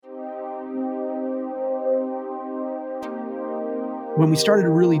when we started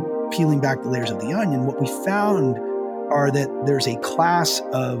really peeling back the layers of the onion, what we found are that there's a class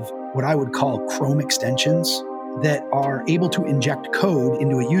of what I would call Chrome extensions that are able to inject code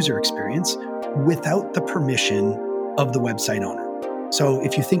into a user experience without the permission of the website owner. So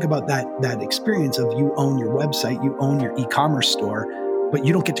if you think about that experience of you own your website, you own your e-commerce store, but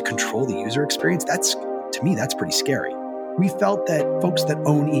you don't get to control the user experience, to me, that's pretty scary. We felt that folks that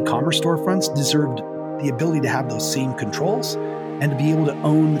own e-commerce storefronts deserved the ability to have those same controls and to be able to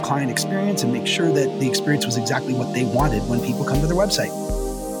own the client experience and make sure that the experience was exactly what they wanted when people come to their website.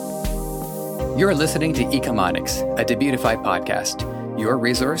 You're listening to Ecomonics, a Debutify podcast, your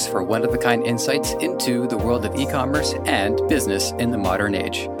resource for one-of-a-kind insights into the world of e-commerce and business in the modern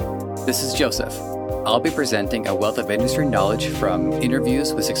age. This is Joseph. I'll be presenting a wealth of industry knowledge from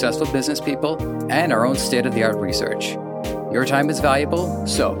interviews with successful business people and our own state-of-the-art research. Your time is valuable,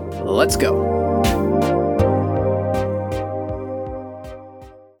 so let's go.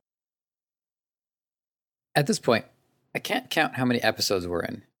 At this point, I can't count how many episodes we're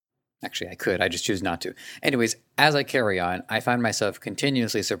in. Actually, I could. I just choose not to. Anyways, as I carry on, I find myself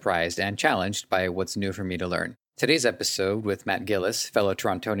continuously surprised and challenged by what's new for me to learn. Today's episode with Matt Gillis, fellow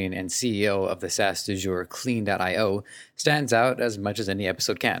Torontonian and CEO of the SaaS du jour Clean.io, stands out as much as any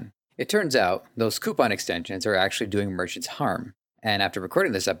episode can. It turns out those coupon extensions are actually doing merchants harm. And after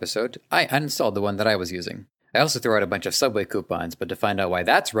recording this episode, I uninstalled the one that I was using. I also threw out a bunch of Subway coupons, but to find out why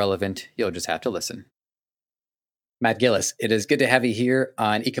that's relevant, you'll just have to listen. Matt Gillis, it is good to have you here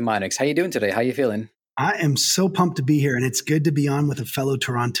on Ecomonics. How you doing today? How you feeling? I am so pumped to be here, and it's good to be on with a fellow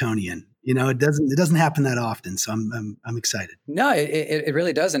Torontonian. You know, it doesn't happen that often, so I'm excited. No, it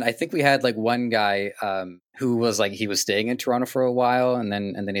really doesn't. I think we had like one guy who was like he was staying in Toronto for a while, and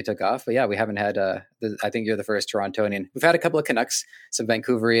then he took off. But yeah, we haven't had. I think you're the first Torontonian. We've had a couple of Canucks, some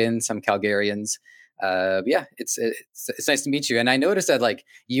Vancouverians, some Calgarians. Yeah, it's nice to meet you. And I noticed that like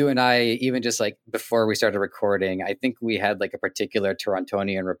you and I, even just like before we started recording, I think we had like a particular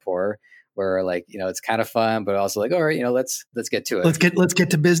Torontonian rapport where like, you know, it's kind of fun, but also like, all right, you know, let's get to it. Let's get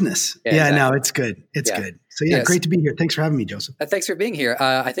to business. Yeah, exactly. No, it's good. It's good. So yeah, yes. Great to be here. Thanks for having me, Joseph. Thanks for being here.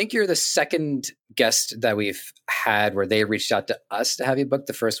 I think you're the second guest that we've had where they reached out to us to have you booked.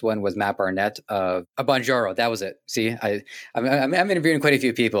 The first one was Matt Barnett of Bonjoro. That was it. See, I'm interviewing quite a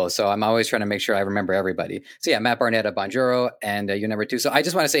few people, so I'm always trying to make sure I remember everybody. So yeah, Matt Barnett of Bonjoro, and you're number two. So I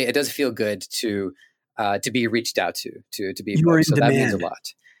just want to say it does feel good to be reached out to be booked. So that means a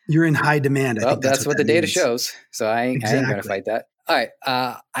lot. You're in high demand. I think that's what the data shows. So I ain't going to fight that. All right.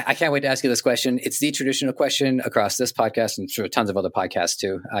 I can't wait to ask you this question. It's the traditional question across this podcast and sure tons of other podcasts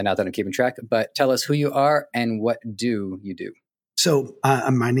too. Not that I'm keeping track, but tell us who you are and what do you do? So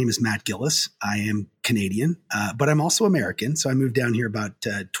my name is Matt Gillis. I am Canadian, but I'm also American. So I moved down here about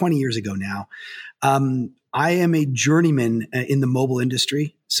 20 years ago now. I am a journeyman in the mobile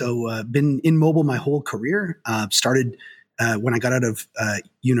industry. So been in mobile my whole career. Started when I got out of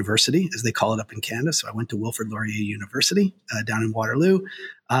university, as they call it up in Canada. So I went to Wilfrid Laurier University down in Waterloo.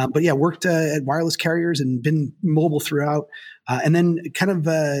 But yeah, worked at wireless carriers and been mobile throughout. And then kind of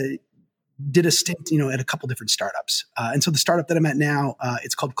did a stint, at a couple different startups. And so the startup that I'm at now,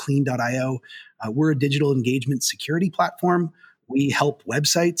 it's called Clean.io. We're a digital engagement security platform. We help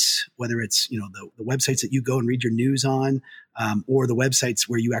websites, whether it's, the websites that you go and read your news on, or the websites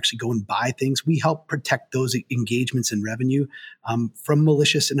where you actually go and buy things. We help protect those engagements and revenue from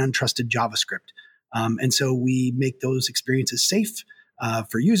malicious and untrusted JavaScript. And so we make those experiences safe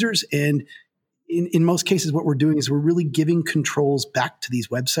for users. And in most cases, what we're doing is we're really giving controls back to these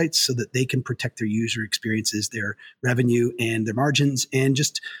websites so that they can protect their user experiences, their revenue, and their margins. And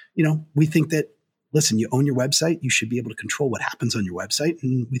just, we think that, listen, you own your website, you should be able to control what happens on your website.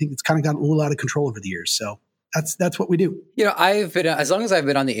 And we think it's kind of gotten a little out of control over the years. So that's what we do. I've been, as long as I've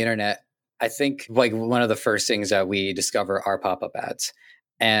been on the internet, I think like one of the first things that we discover are pop-up ads.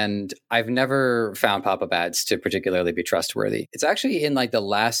 And I've never found pop-up ads to particularly be trustworthy. It's actually in like the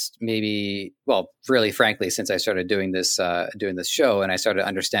last really frankly, since I started doing this show and I started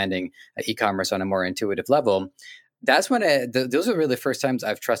understanding e-commerce on a more intuitive level, that's when those are really the first times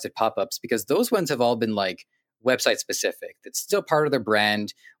I've trusted pop-ups, because those ones have all been like website specific. It's still part of their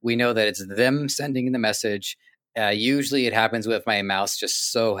brand. We know that it's them sending in the message. Usually it happens with my mouse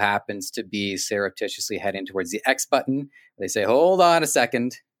just so happens to be surreptitiously heading towards the X button. They say, hold on a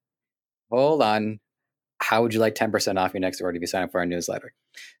second. Hold on. How would you like 10% off your next order if you sign up for our newsletter?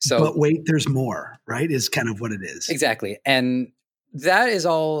 So, but wait, there's more, right? Is kind of what it is. Exactly. And that is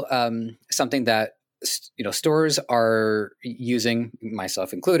all something that stores are using,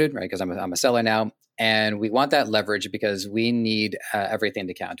 myself included, right? Because I'm a seller now, and we want that leverage because we need everything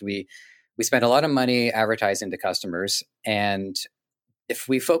to count. We spend a lot of money advertising to customers, and If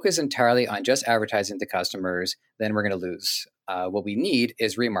we focus entirely on just advertising to customers, then we're going to lose. What we need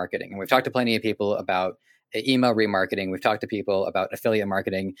is remarketing. And we've talked to plenty of people about email remarketing. We've talked to people about affiliate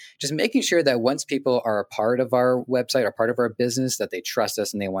marketing, just making sure that once people are a part of our website or part of our business, that they trust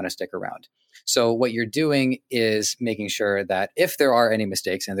us and they want to stick around. So what you're doing is making sure that if there are any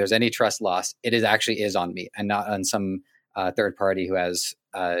mistakes and there's any trust loss, it is actually is on me and not on some third party who has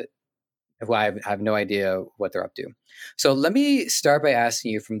who I have no idea what they're up to. So let me start by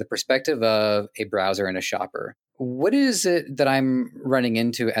asking you from the perspective of a browser and a shopper. What is it that I'm running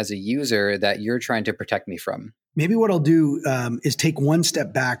into as a user that you're trying to protect me from? Maybe what I'll do is take one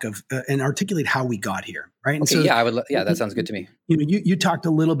step back and articulate how we got here, right? And okay, so, yeah, that sounds good to me. You talked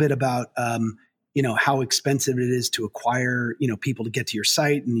a little bit about how expensive it is to acquire people to get to your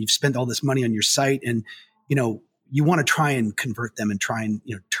site, and you've spent all this money on your site, and you want to try and convert them and try and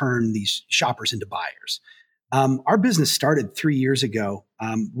turn these shoppers into buyers. Our business started 3 years ago.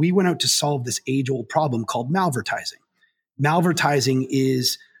 We went out to solve this age-old problem called malvertising. Malvertising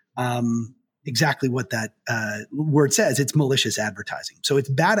is exactly what that word says. It's malicious advertising. So it's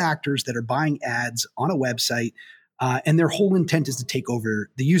bad actors that are buying ads on a website, and their whole intent is to take over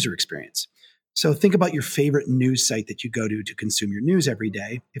the user experience. So think about your favorite news site that you go to consume your news every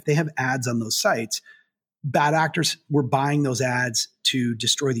day. If they have ads on those sites, bad actors were buying those ads to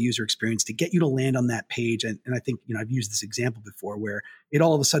destroy the user experience, to get you to land on that page. And I think, I've used this example before where it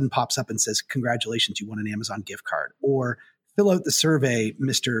all of a sudden pops up and says, congratulations, you won an Amazon gift card. Or fill out the survey,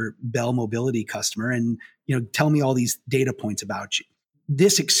 Mr. Bell Mobility customer, and, tell me all these data points about you.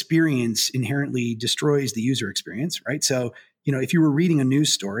 This experience inherently destroys the user experience, right? So, if you were reading a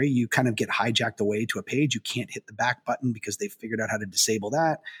news story, you kind of get hijacked away to a page. You can't hit the back button because they've figured out how to disable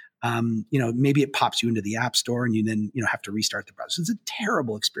that. Maybe it pops you into the app store and you then, have to restart the browser. So it's a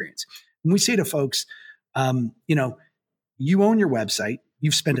terrible experience. When we say to folks, you own your website,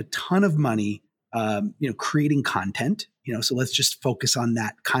 you've spent a ton of money, creating content, so let's just focus on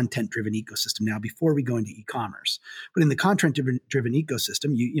that content-driven ecosystem now before we go into e-commerce. But in the content-driven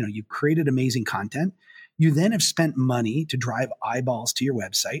ecosystem, you created amazing content. You then have spent money to drive eyeballs to your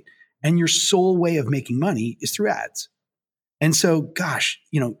website, and your sole way of making money is through ads. And so, gosh,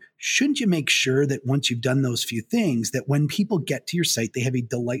 shouldn't you make sure that once you've done those few things, that when people get to your site, they have a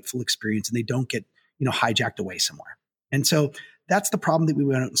delightful experience and they don't get, hijacked away somewhere? And so that's the problem that we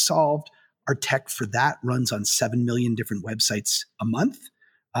went out and solved. Our tech for that runs on 7 million different websites a month.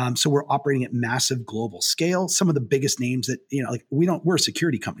 So we're operating at massive global scale. Some of the biggest names that, we're a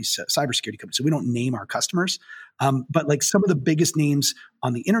security company, cybersecurity company, so we don't name our customers. But some of the biggest names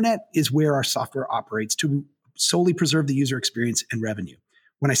on the internet is where our software operates to solely preserve the user experience and revenue.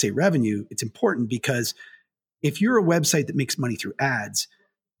 When I say revenue, it's important because if you're a website that makes money through ads,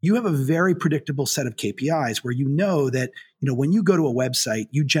 you have a very predictable set of KPIs where that, when you go to a website,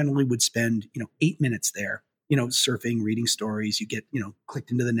 you generally would spend, 8 minutes there, surfing, reading stories, you get, clicked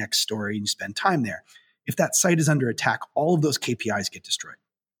into the next story and you spend time there. If that site is under attack, all of those KPIs get destroyed.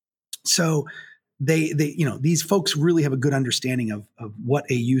 So these folks really have a good understanding of what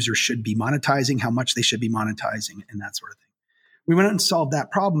a user should be monetizing, how much they should be monetizing, and that sort of thing. We went out and solved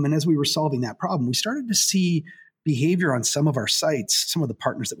that problem. And as we were solving that problem, we started to see behavior on some of our sites, some of the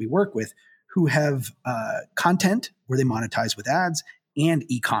partners that we work with, who have content where they monetize with ads and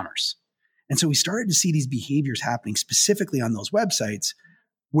e-commerce. And so we started to see these behaviors happening specifically on those websites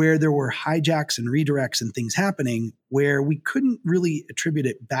where there were hijacks and redirects and things happening where we couldn't really attribute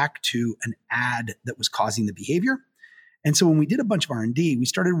it back to an ad that was causing the behavior. And so when we did a bunch of R&D, we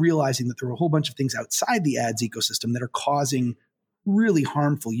started realizing that there were a whole bunch of things outside the ads ecosystem that are causing really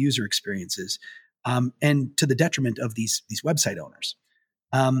harmful user experiences, and to the detriment of these website owners.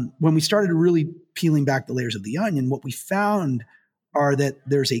 When we started really peeling back the layers of the onion, what we found are that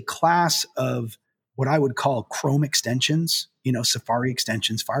there's a class of what I would call Chrome extensions, Safari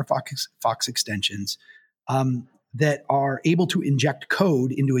extensions, Firefox extensions, that are able to inject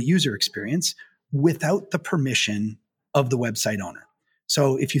code into a user experience without the permission of the website owner.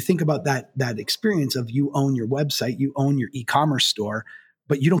 So if you think about that experience of you own your website, you own your e-commerce store,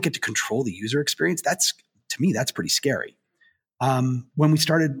 but you don't get to control the user experience, to me, that's pretty scary. When we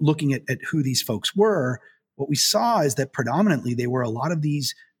started looking at who these folks were, what we saw is that predominantly they were a lot of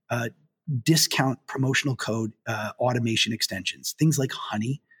these discount promotional code automation extensions, things like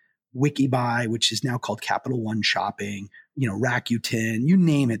Honey, Wikibuy, which is now called Capital One Shopping, Rakuten, you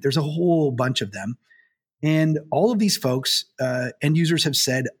name it. There's a whole bunch of them. And all of these folks, end users have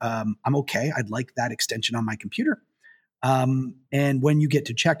said, I'm okay. I'd like that extension on my computer. And when you get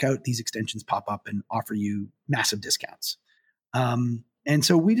to checkout, these extensions pop up and offer you massive discounts. And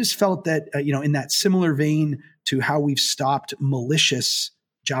so we just felt that, in that similar vein to how we've stopped malicious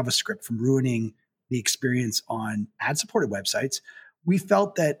JavaScript from ruining the experience on ad-supported websites, we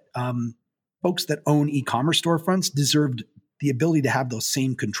felt that folks that own e-commerce storefronts deserved the ability to have those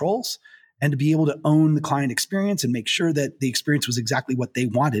same controls and to be able to own the client experience and make sure that the experience was exactly what they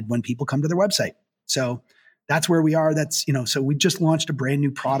wanted when people come to their website. So that's where we are. So we just launched a brand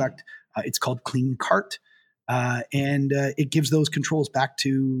new product. It's called Clean Cart. And it gives those controls back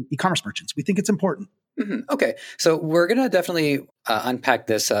to e-commerce merchants. We think it's important. Mm-hmm. Okay. So we're going to definitely unpack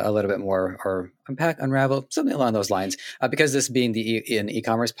this a little bit more, or unravel, something along those lines. Because this being an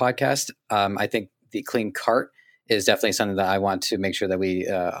e-commerce podcast, I think the Clean Cart is definitely something that I want to make sure that we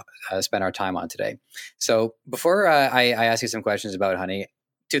spend our time on today. So before I ask you some questions about Honey,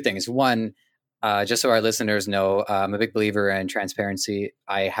 two things. One, just so our listeners know, I'm a big believer in transparency.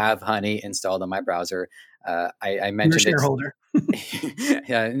 I have Honey installed on my browser. I mentioned you're a shareholder.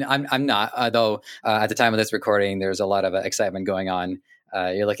 Yeah, I'm not. Though at the time of this recording, there's a lot of excitement going on.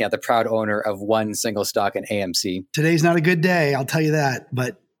 You're looking at the proud owner of one single stock in AMC. Today's not a good day, I'll tell you that.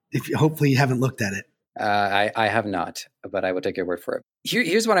 But hopefully you haven't looked at it. I have not, but I will take your word for it.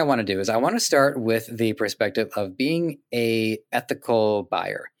 Here's what I want to do: is I want to start with the perspective of being a ethical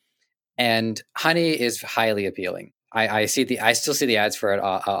buyer, and Honey is highly appealing. I still see the ads for it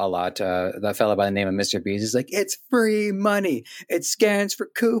a lot. That fellow by the name of Mr. Beast is like, it's free money. It scans for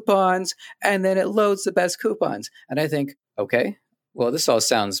coupons and then it loads the best coupons. And I think, okay, well, this all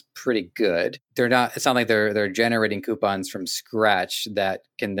sounds pretty good. It's not like they're generating coupons from scratch that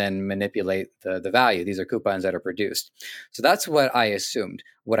can then manipulate the value. These are coupons that are produced. So that's what I assumed.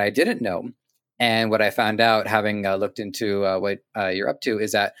 What I didn't know, and what I found out having looked into what you're up to,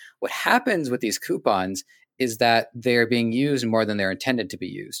 is that what happens with these coupons is that they're being used more than they're intended to be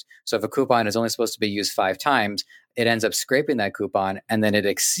used. So if a coupon is only supposed to be used 5 times, it ends up scraping that coupon and then it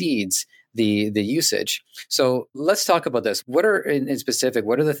exceeds the usage. So let's talk about this. What are in specific?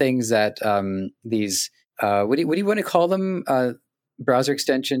 What are the things that these what do you want to call them? Browser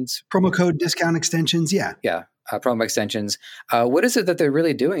extensions, promo code discount extensions. Yeah. Promo extensions. What is it that they're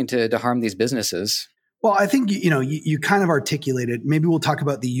really doing to harm these businesses? Well, I think, you kind of articulated, maybe we'll talk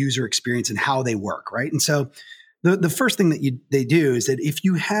about the user experience and how they work, right? And so the first thing that they do is that if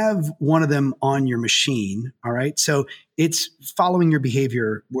you have one of them on your machine, all right, so it's following your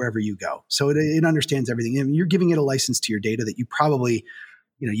behavior wherever you go. So it understands everything. And you're giving it a license to your data that you probably,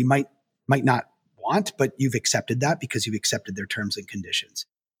 you might not want, but you've accepted that because you've accepted their terms and conditions.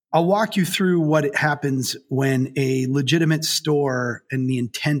 I'll walk you through what happens when a legitimate store and the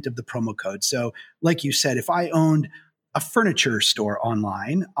intent of the promo code. So like you said, if I owned a furniture store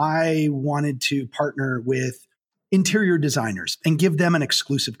online, I wanted to partner with interior designers and give them an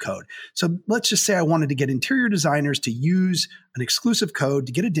exclusive code. So let's just say I wanted to get interior designers to use an exclusive code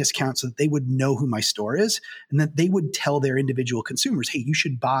to get a discount so that they would know who my store is and that they would tell their individual consumers, hey, you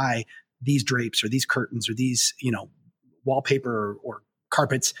should buy these drapes or these curtains or these, wallpaper or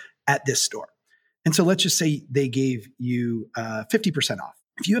carpets at this store. And so let's just say they gave you 50% off.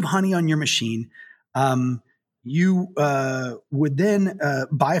 If you have Honey on your machine, you would then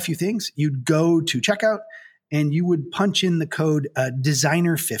buy a few things. You'd go to checkout and you would punch in the code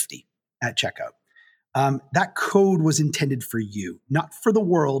designer50 at checkout. That code was intended for you, not for the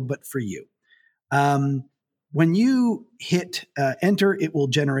world, but for you. When you hit enter, it will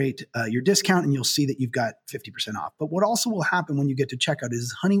generate your discount and you'll see that you've got 50% off. But what also will happen when you get to checkout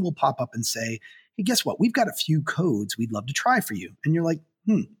is Honey will pop up and say, hey, guess what? We've got a few codes we'd love to try for you. And you're like,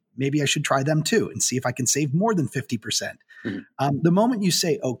 maybe I should try them too and see if I can save more than 50%. Mm-hmm. The moment you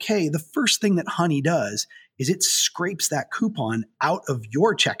say, okay, the first thing that Honey does is it scrapes that coupon out of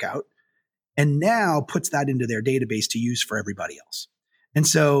your checkout and now puts that into their database to use for everybody else. And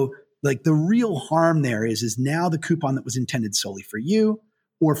so like the real harm there is now the coupon that was intended solely for you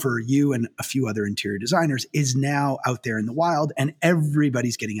or for you and a few other interior designers is now out there in the wild and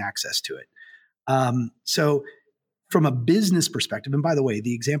everybody's getting access to it. So from a business perspective, and by the way,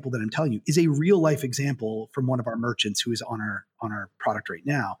 the example that I'm telling you is a real life example from one of our merchants who is on our product right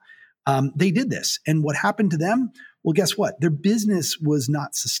now. They did this. And what happened to them? Well, guess what? Their business was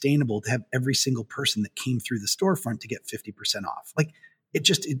not sustainable to have every single person that came through the storefront to get 50% off. Like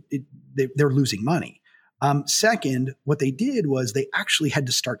they're losing money. Second, what they did was they actually had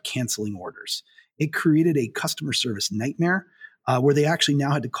to start canceling orders. It created a customer service nightmare where they actually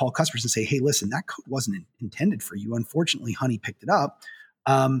now had to call customers and say, hey, listen, that code wasn't intended for you. Unfortunately, Honey picked it up.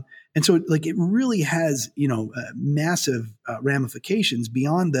 And so like it really has, massive ramifications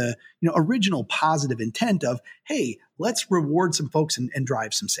beyond the, original positive intent of, hey, let's reward some folks and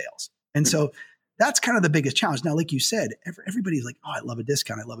drive some sales. And so that's kind of the biggest challenge. Now, like you said, everybody's like, oh, I love a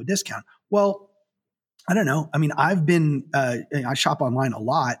discount. I love a discount. Well, I don't know. I mean, I shop online a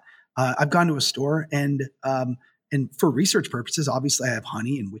lot. I've gone to a store and for research purposes, obviously I have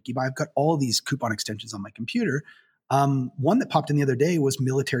Honey and Wikibuy. I've got all these coupon extensions on my computer. One that popped in the other day was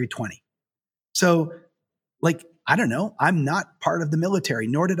Military 20. So like, I don't know, I'm not part of the military,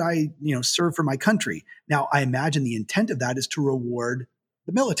 nor did I, serve for my country. Now, I imagine the intent of that is to reward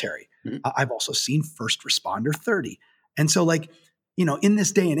the military. Mm-hmm. I've also seen First Responder 30. And so like, in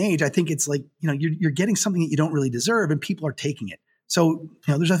this day and age, I think it's like, you're getting something that you don't really deserve and people are taking it. So,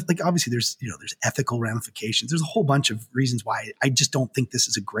 there's obviously there's ethical ramifications. There's a whole bunch of reasons why I just don't think this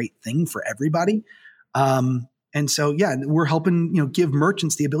is a great thing for everybody. And so, yeah, we're helping, give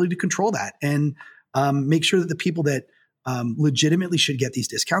merchants the ability to control that and make sure that the people that legitimately should get these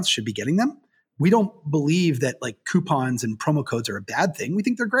discounts should be getting them. We don't believe that like coupons and promo codes are a bad thing. We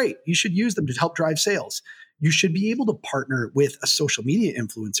think they're great. You should use them to help drive sales. You should be able to partner with a social media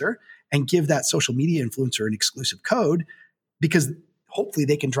influencer and give that social media influencer an exclusive code because hopefully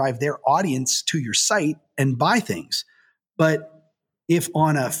they can drive their audience to your site and buy things. But if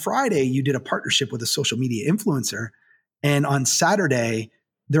on a Friday you did a partnership with a social media influencer and on Saturday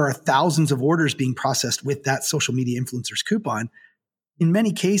there are thousands of orders being processed with that social media influencer's coupon, in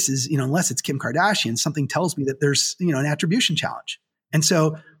many cases, unless it's Kim Kardashian, something tells me that there's, an attribution challenge. And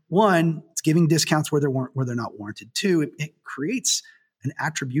so one, it's giving discounts where they're not warranted. Two, it creates an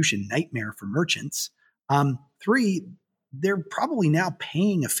attribution nightmare for merchants. Three, they're probably now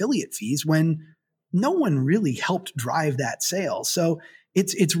paying affiliate fees when no one really helped drive that sale. So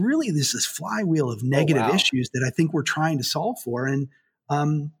it's really this flywheel of negative issues that I think we're trying to solve for. And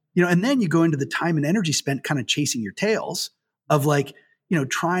and then you go into the time and energy spent kind of chasing your tails of like,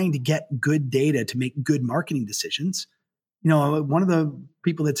 trying to get good data to make good marketing decisions. One of the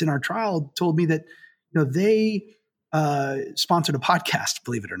people that's in our trial told me that, they sponsored a podcast,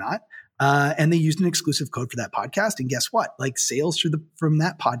 believe it or not. And they used an exclusive code for that podcast. And guess what? Like sales from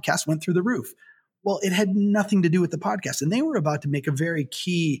that podcast went through the roof. Well, it had nothing to do with the podcast. And they were about to make a very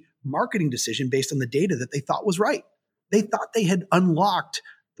key marketing decision based on the data that they thought was right. They thought they had unlocked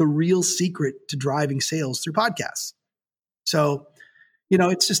the real secret to driving sales through podcasts. So,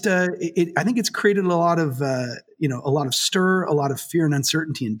 it's just I think it's created a lot of stir, a lot of fear and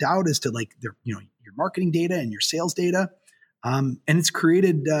uncertainty and doubt as to like your marketing data and your sales data, and it's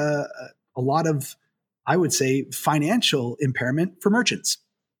created a lot of, I would say, financial impairment for merchants.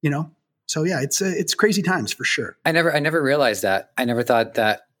 So yeah, it's crazy times for sure. I never realized that. I never thought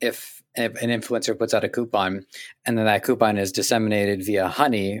that if an influencer puts out a coupon and then that coupon is disseminated via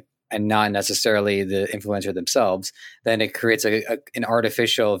Honey and not necessarily the influencer themselves, then it creates an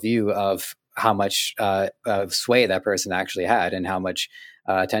artificial view of how much sway that person actually had and how much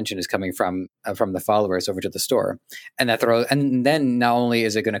attention is coming from the followers over to the store. And then not only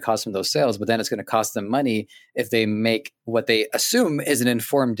is it going to cost them those sales, but then it's going to cost them money if they make what they assume is an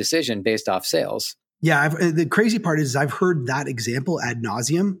informed decision based off sales. Yeah, the crazy part is I've heard that example ad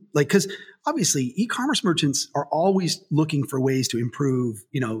nauseum, like, because obviously e-commerce merchants are always looking for ways to improve,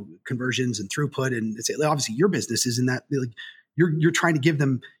 conversions and throughput. And it's obviously your business is in that, like, you're trying to give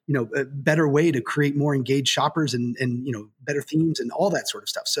them, a better way to create more engaged shoppers and better themes and all that sort of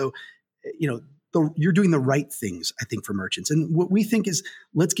stuff. So, you're doing the right things, I think, for merchants. And what we think is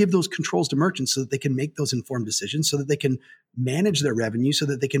let's give those controls to merchants so that they can make those informed decisions, so that they can manage their revenue, so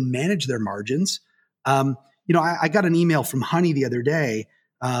that they can manage their margins. I got an email from Honey the other day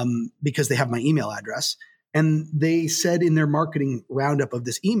because they have my email address. And they said in their marketing roundup of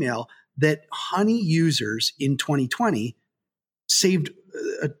this email that Honey users in 2020 saved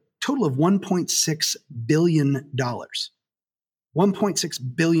a total of $1.6 billion.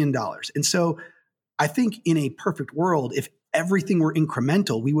 $1.6 billion. And so I think in a perfect world, if everything were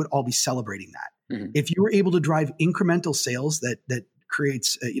incremental, we would all be celebrating that. Mm-hmm. If you were able to drive incremental sales that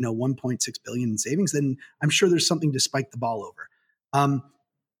creates 1.6 billion in savings, then I'm sure there's something to spike the ball over.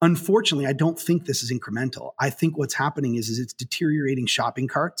 Unfortunately, I don't think this is incremental. I think what's happening is it's deteriorating shopping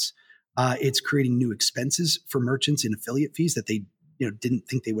carts. It's creating new expenses for merchants in affiliate fees that they didn't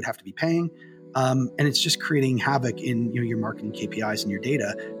think they would have to be paying. And it's just creating havoc in your marketing KPIs and your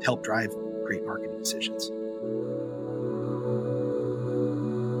data to help drive great marketing decisions.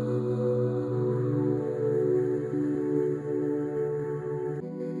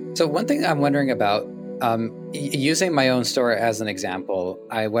 So one thing I'm wondering about, using my own store as an example,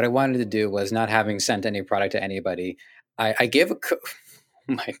 what I wanted to do was not having sent any product to anybody. I gave oh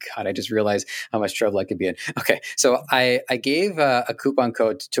my God, I just realized how much trouble I could be in. Okay, so I gave a coupon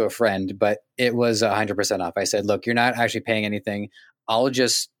code to a friend, but it was 100% off. I said, look, you're not actually paying anything. I'll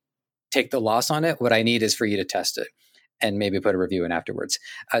just take the loss on it. What I need is for you to test it and maybe put a review in afterwards.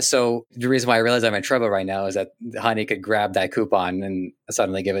 So the reason why I realize I'm in trouble right now is that Honey could grab that coupon and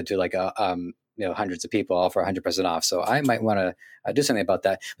suddenly give it to like hundreds of people all for 100% off. So I might want to do something about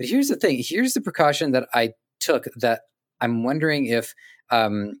that. But here's the thing. Here's the precaution that I took that I'm wondering if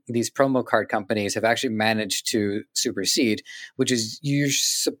these promo card companies have actually managed to supersede, which is you're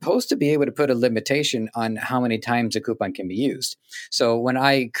supposed to be able to put a limitation on how many times a coupon can be used. So when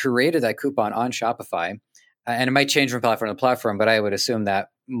I created that coupon on Shopify, and it might change from platform to platform, but I would assume that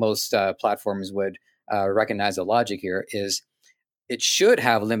most platforms would recognize the logic here is it should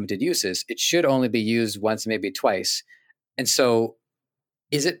have limited uses. It should only be used once, maybe twice. And so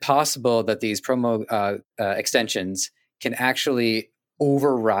is it possible that these promo extensions can actually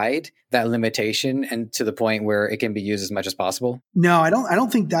override that limitation and to the point where it can be used as much as possible? No, I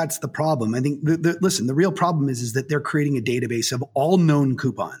don't think that's the problem. I think listen, the real problem is that they're creating a database of all known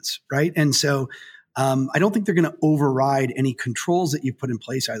coupons, right? And so I don't think they're going to override any controls that you've put in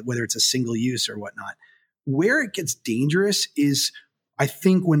place, whether it's a single use or whatnot. Where it gets dangerous is, I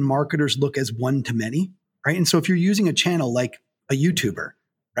think, when marketers look as one to many, right? And so if you're using a channel like a YouTuber,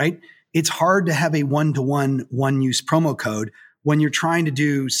 right, it's hard to have a one-to-one, one-use promo code when you're trying to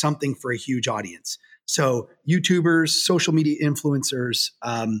do something for a huge audience. So YouTubers, social media influencers,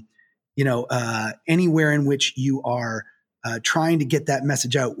 anywhere in which you are trying to get that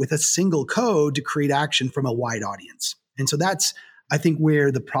message out with a single code to create action from a wide audience. And so that's, I think,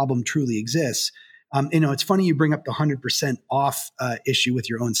 where the problem truly exists. It's funny you bring up the 100% off issue with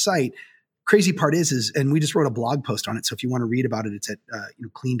your own site. Crazy part is, and we just wrote a blog post on it. So if you want to read about it, it's at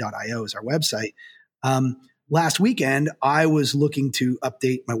clean.io is our website. Last weekend, I was looking to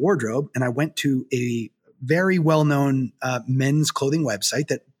update my wardrobe, and I went to a very well-known men's clothing website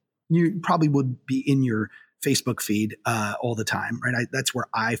that you probably would be in your Facebook feed all the time, right? That's where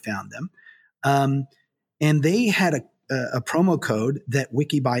I found them. And they had a promo code that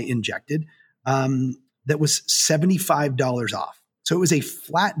Wikibuy injected that was $75 off. So it was a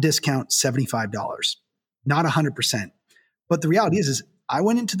flat discount, $75, not 100%. But the reality is I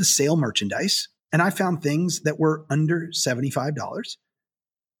went into the sale merchandise and I found things that were under $75,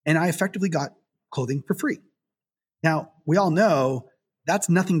 and I effectively got clothing for free. Now, we all know that's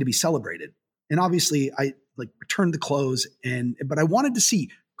nothing to be celebrated. And obviously I returned the clothes, but I wanted to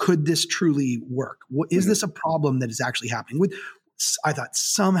see, could this truly work? Is this a problem that is actually happening? I thought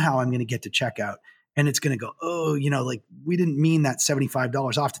somehow I'm going to get to checkout and it's going to go, we didn't mean that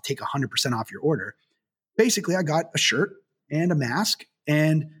 $75 off to take 100% off your order. Basically, I got a shirt and a mask,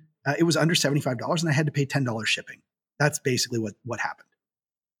 and it was under $75, and I had to pay $10 shipping. That's basically what happened.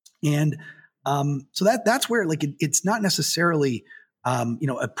 And so that's where it's not necessarily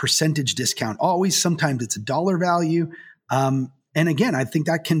a percentage discount. Always, sometimes it's a dollar value. And again, I think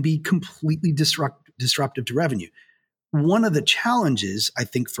that can be completely disruptive to revenue. One of the challenges, I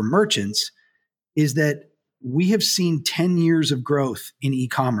think, for merchants is that we have seen 10 years of growth in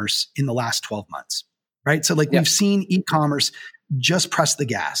e-commerce in the last 12 months, right? So we've seen e-commerce just press the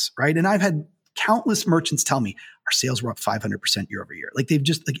gas, right? And I've had countless merchants tell me our sales were up 500% year over year.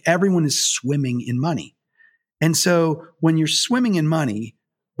 Everyone is swimming in money. And so when you're swimming in money,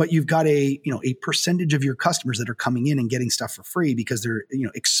 but you've got a percentage of your customers that are coming in and getting stuff for free because they're,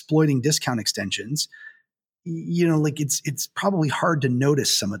 exploiting discount extensions, it's probably hard to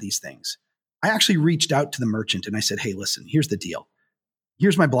notice some of these things. I actually reached out to the merchant and I said, hey, listen, here's the deal.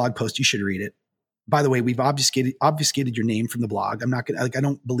 Here's my blog post. You should read it. By the way, we've obfuscated your name from the blog. I'm not going to, I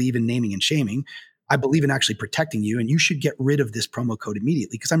don't believe in naming and shaming. I believe in actually protecting you, and you should get rid of this promo code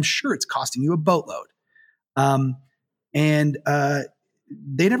immediately because I'm sure it's costing you a boatload. And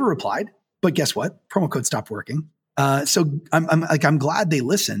they never replied, but guess what? Promo code stopped working. So I'm glad they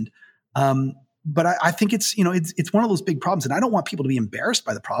listened. But I think it's one of those big problems, and I don't want people to be embarrassed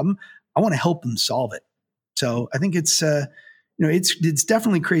by the problem. I want to help them solve it. So I think it's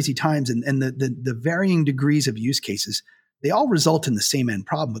definitely crazy times, and the varying degrees of use cases, they all result in the same end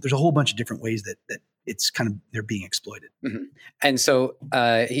problem, but there's a whole bunch of different ways that it's kind of, they're being exploited. Mm-hmm. And so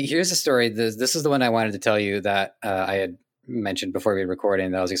here's a story. This is the one I wanted to tell you that I had mentioned before we were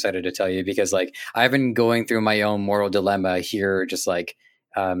recording that I was excited to tell you because I've been going through my own moral dilemma here, just in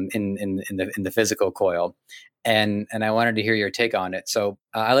the physical coil. And I wanted to hear your take on it. So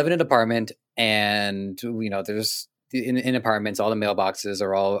I live in an apartment, and there's in apartments, all the mailboxes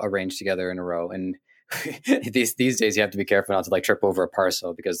are all arranged together in a row. And these days you have to be careful not to trip over a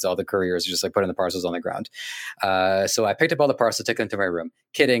parcel because all the couriers are just putting the parcels on the ground. So I picked up all the parcels, took them to my room.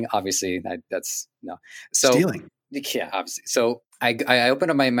 Kidding, obviously. That's no. So stealing. Yeah, obviously. So I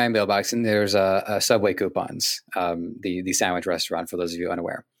opened up my mailbox, and there's a Subway coupons, the sandwich restaurant, for those of you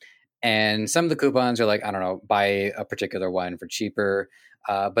unaware. And some of the coupons are like, I don't know, buy a particular one for cheaper.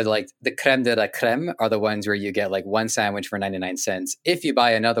 But like the creme de la creme are the ones where you get like one sandwich for 99 cents if you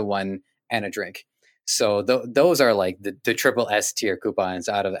buy another one and a drink. So those are like the triple S tier coupons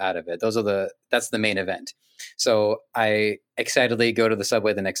out of it. That's the main event. So I excitedly go to the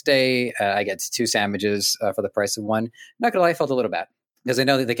Subway the next day. I get 2 sandwiches for the price of one. Not gonna lie, I felt a little bad because I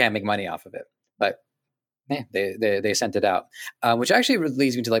know that they can't make money off of it, but they sent it out, which actually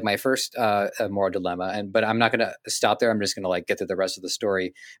leads me to like my first moral dilemma. But I'm not gonna stop there. I'm just gonna like get to the rest of the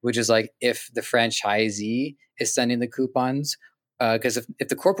story, which is like if the franchisee is sending the coupons. Because if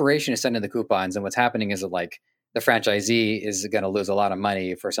the corporation is sending the coupons, then what's happening is that like the franchisee is going to lose a lot of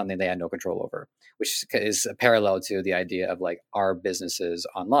money for something they had no control over, which is parallel to the idea of like our businesses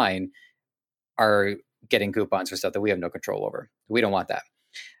online are getting coupons for stuff that we have no control over. We don't want that.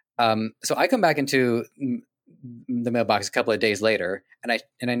 So I come back into the mailbox a couple of days later, and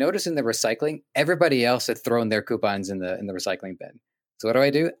I notice in the recycling, everybody else had thrown their coupons in the recycling bin. So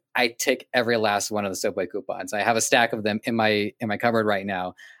what do? I take every last one of the Subway coupons. I have a stack of them in my cupboard right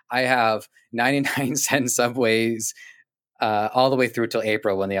now. I have 99-cent Subways all the way through till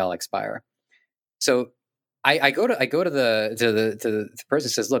April when they all expire. So I go to the person who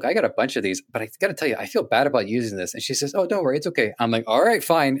says, look, I got a bunch of these, but I got to tell you, I feel bad about using this. And she says, oh, don't worry, it's okay. I'm like, all right,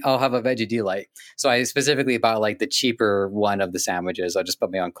 fine, I'll have a veggie delight. So I specifically bought like the cheaper one of the sandwiches. I'll just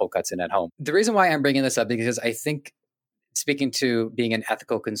put my own cold cuts in at home. The reason why I'm bringing this up because I think, speaking to being an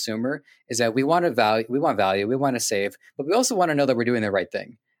ethical consumer, is that we want value, we want to save, but we also want to know that we're doing the right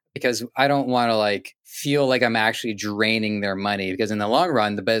thing. Because I don't want to like feel like I'm actually draining their money, because in the long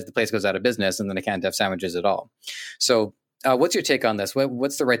run, the place goes out of business and then they can't have sandwiches at all. So what's your take on this?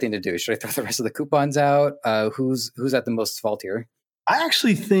 What's the right thing to do? Should I throw the rest of the coupons out? Who's at the most fault here? I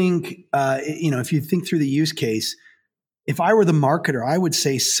actually think, if you think through the use case, if I were the marketer, I would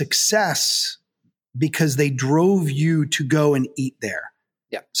say success because they drove you to go and eat there.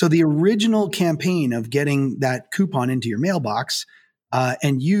 Yeah. So the original campaign of getting that coupon into your mailbox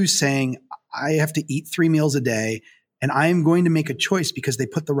and you saying, I have to eat 3 meals a day and I am going to make a choice because they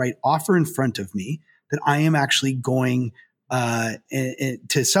put the right offer in front of me, that I am actually going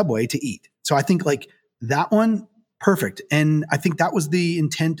to Subway to eat. So I think like that one, perfect. And I think that was the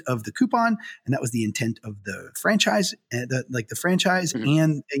intent of the coupon, and that was the intent of the franchise, the franchise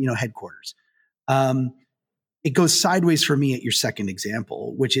and headquarters. It goes sideways for me at your second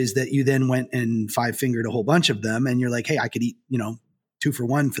example, which is that you then went and 5-fingered a whole bunch of them and you're like, hey, I could eat, 2 for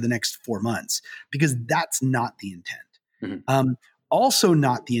 $1 for the next 4 months, because that's not the intent. Also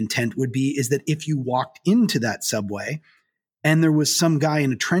not the intent is that if you walked into that Subway and there was some guy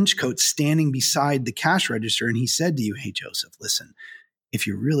in a trench coat standing beside the cash register and he said to you, hey, Joseph, listen, if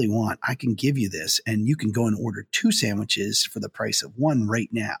you really want, I can give you this and you can go and order 2 sandwiches for the price of 1 right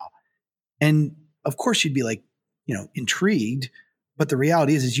now. And of course you'd be like, intrigued, but the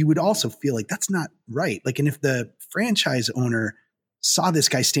reality is you would also feel like that's not right. Like, and if the franchise owner saw this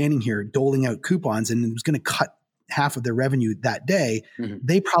guy standing here doling out coupons and was going to cut half of their revenue that day,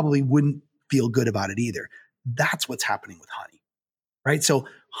 they probably wouldn't feel good about it either. That's what's happening with Honey, right? So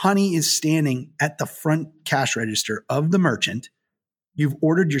Honey is standing at the front cash register of the merchant. You've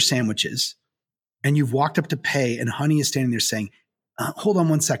ordered your sandwiches and you've walked up to pay, and Honey is standing there saying, hold on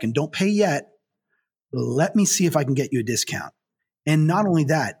 1 second, don't pay yet. Let me see if I can get you a discount. And not only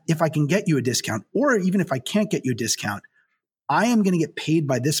that, if I can get you a discount, or even if I can't get you a discount, I am going to get paid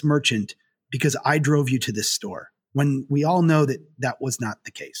by this merchant because I drove you to this store, when we all know that that was not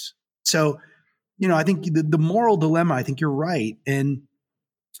the case. So, I think the moral dilemma, I think you're right. And,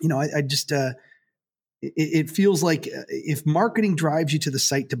 I just, it feels like if marketing drives you to the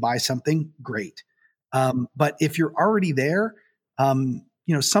site to buy something, great. But if you're already there,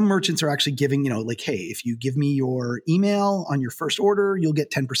 some merchants are actually giving, like, hey, if you give me your email on your first order, you'll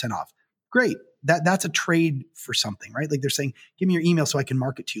get 10% off. Great. That's a trade for something, right? Like they're saying, give me your email so I can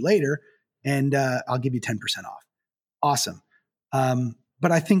market to you later and I'll give you 10% off. Awesome.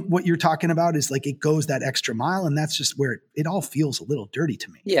 But I think what you're talking about is like, it goes that extra mile, and that's just where it all feels a little dirty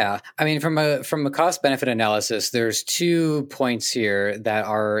to me. Yeah. I mean, from a cost benefit analysis, there's 2 points here that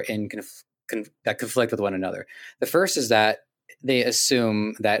are that conflict with one another. The first is that they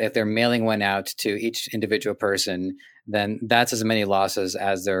assume that if they're mailing one out to each individual person, then that's as many losses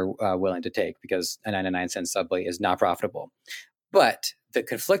as they're willing to take, because a 99-cent Subway is not profitable. But the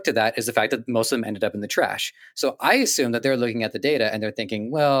conflict to that is the fact that most of them ended up in the trash. So I assume that they're looking at the data and they're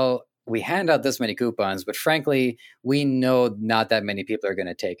thinking, well, we hand out this many coupons, but frankly, we know not that many people are going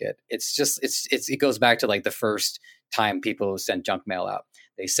to take it. It's just, it goes back to like the first time people sent junk mail out.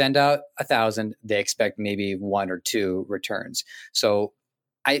 They send out 1,000, they expect maybe 1 or 2 returns. So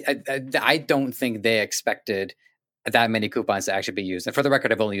I don't think they expected that many coupons to actually be used. And for the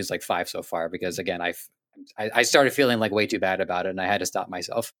record, I've only used like 5 so far because again, I started feeling like way too bad about it and I had to stop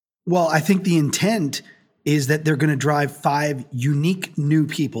myself. Well, I think the intent is that they're going to drive 5 unique new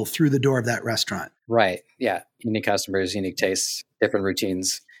people through the door of that restaurant. Right. Yeah. Unique customers, unique tastes, different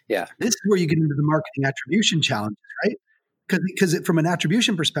routines. Yeah. This is where you get into the marketing attribution challenges, right? Because from an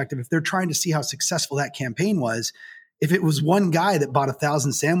attribution perspective, if they're trying to see how successful that campaign was, if it was one guy that bought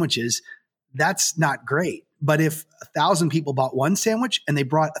 1,000 sandwiches, that's not great. But if 1,000 people bought one sandwich and they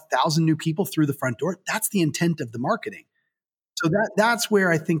brought 1,000 new people through the front door, that's the intent of the marketing. So that's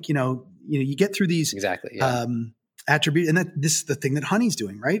where I think, you get through these exactly attribute, and this is the thing that Honey's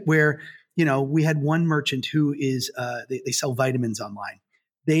doing, right? Where, we had one merchant who is, they sell vitamins online.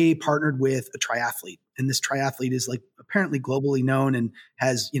 They partnered with a triathlete, and this triathlete is like apparently globally known and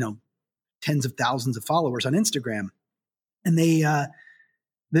has, tens of thousands of followers on Instagram. And they,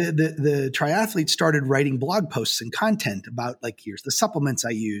 the triathlete started writing blog posts and content about like, here's the supplements I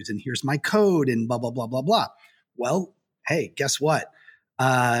use and here's my code and blah, blah, blah, blah, blah. Well, hey, guess what?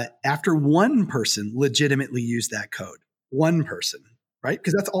 After one person legitimately used that code, one person, right?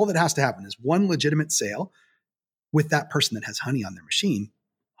 Because that's all that has to happen is one legitimate sale with that person that has Honey on their machine.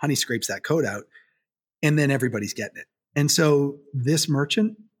 Honey scrapes that code out and then everybody's getting it. And so this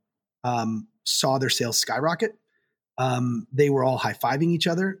merchant saw their sales skyrocket. They were all high-fiving each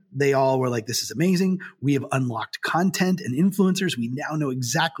other. They all were like, this is amazing. We have unlocked content and influencers. We now know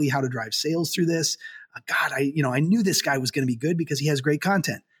exactly how to drive sales through this. God, I knew this guy was going to be good because he has great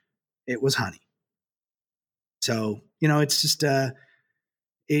content. It was Honey. So, it's just,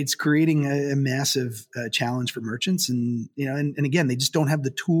 it's creating a massive challenge for merchants. And, and again, they just don't have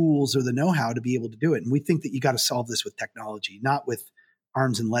the tools or the know-how to be able to do it. And we think that you got to solve this with technology, not with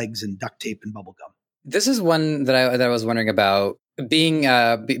arms and legs and duct tape and bubble gum. This is one that I was wondering about. Being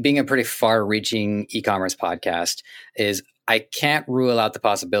a pretty far-reaching e-commerce podcast, is I can't rule out the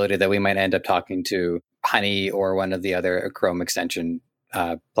possibility that we might end up talking to Honey or one of the other Chrome extension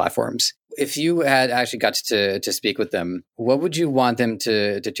platforms. If you had actually got to speak with them, what would you want them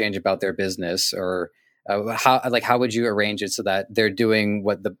to change about their business, or how would you arrange it so that they're doing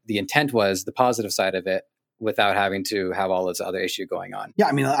what the intent was, the positive side of it, without having to have all this other issue going on? Yeah,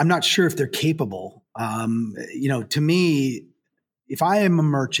 I mean, I'm not sure if they're capable. To me, if I am a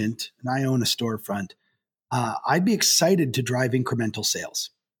merchant and I own a storefront, I'd be excited to drive incremental sales,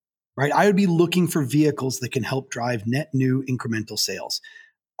 right? I would be looking for vehicles that can help drive net new incremental sales.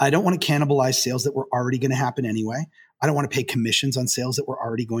 I don't want to cannibalize sales that were already going to happen anyway. I don't want to pay commissions on sales that were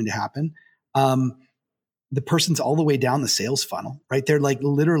already going to happen. The person's all the way down the sales funnel, right? They're like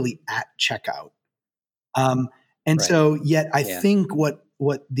literally at checkout. Right. So yet I think what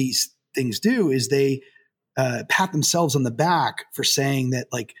these things do is they pat themselves on the back for saying that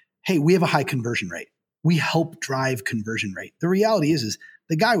like, hey, we have a high conversion rate. We help drive conversion rate. The reality is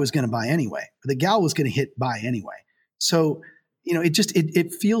the guy was going to buy anyway. Or the gal was going to hit buy anyway. So,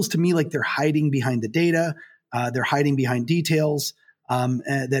 it feels to me like they're hiding behind the data. They're hiding behind details.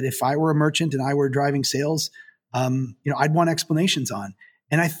 That if I were a merchant and I were driving sales, I'd want explanations on.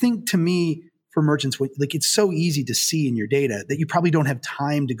 And I think to me, for merchants, like it's so easy to see in your data that you probably don't have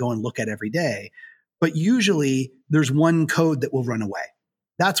time to go and look at every day. But usually there's one code that will run away.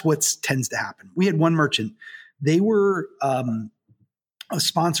 That's what tends to happen. We had one merchant. They were a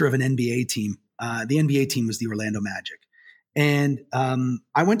sponsor of an NBA team. The NBA team was the Orlando Magic. And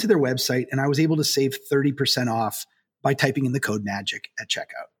I went to their website and I was able to save 30% off by typing in the code MAGIC at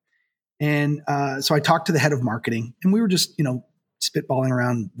checkout. And so I talked to the head of marketing and we were just, spitballing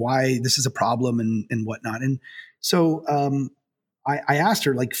around why this is a problem and whatnot. And so I asked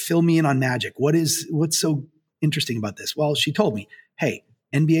her, like, fill me in on MAGIC. What's so interesting about this? Well, she told me, hey,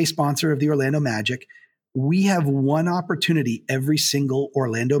 NBA sponsor of the Orlando Magic, we have one opportunity every single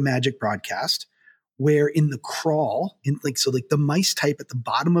Orlando Magic broadcast where in the crawl, the mice type at the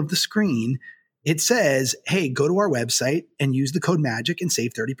bottom of the screen, it says, hey, go to our website and use the code MAGIC and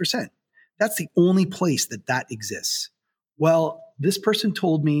save 30%. That's the only place that exists. Well, this person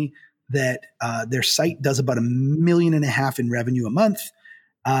told me that their site does about $1.5 million in revenue a month.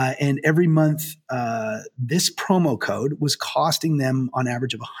 And every month, this promo code was costing them on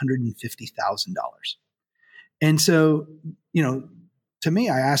average of $150,000. And so, to me,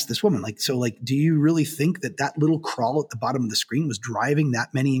 I asked this woman, do you really think that little crawl at the bottom of the screen was driving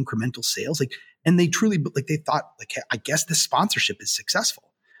that many incremental sales? And they truly, they thought, hey, I guess this sponsorship is successful.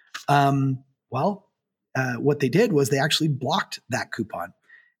 What they did was they actually blocked that coupon.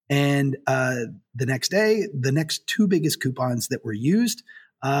 And the next day, the next 2 biggest coupons that were used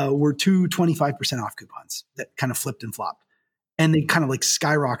were 2 25% off coupons that kind of flipped and flopped. and they kind of like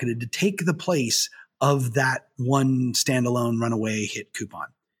skyrocketed to take the place of that one standalone runaway hit coupon.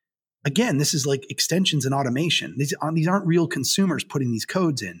 Again, this is like extensions and automation. These aren't real consumers putting these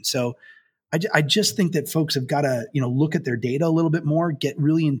codes in. So I just think that folks have got to, look at their data a little bit more, get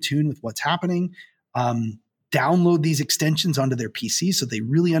really in tune with what's happening, download these extensions onto their PC so they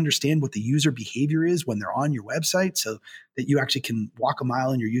really understand what the user behavior is when they're on your website, so that you actually can walk a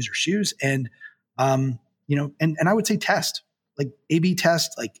mile in your user's shoes. And, and I would say test, like A/B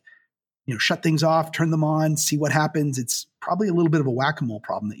test, like, shut things off, turn them on, see what happens. It's probably a little bit of a whack-a-mole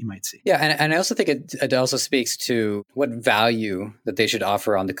problem that you might see. Yeah, and I also think it also speaks to what value that they should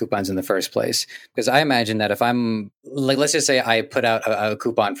offer on the coupons in the first place. Because I imagine that if I'm, like, let's just say I put out a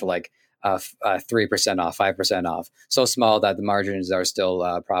coupon for like 3% off, 5% off, so small that the margins are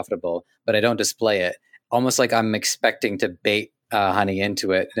still profitable, but I don't display it, almost like I'm expecting to bait honey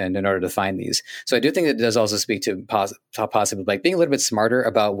into it, and in order to find these. So I do think it does also speak to possibly like being a little bit smarter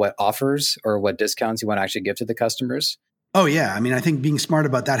about what offers or what discounts you want to actually give to the customers. Oh yeah. I mean, I think being smart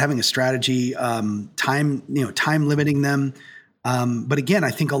about that, having a strategy, time limiting them. But again,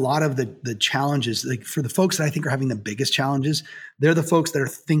 I think a lot of the challenges, like for the folks that I think are having the biggest challenges, they're the folks that are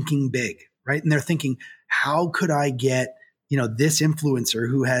thinking big, right? And they're thinking, how could I get, this influencer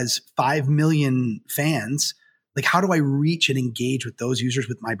who has 5 million fans? Like, how do I reach and engage with those users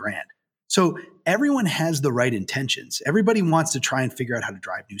with my brand? So everyone has the right intentions. Everybody wants to try and figure out how to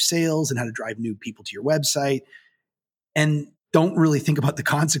drive new sales and how to drive new people to your website, and don't really think about the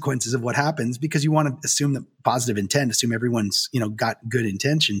consequences of what happens, because you want to assume that positive intent, assume everyone's, got good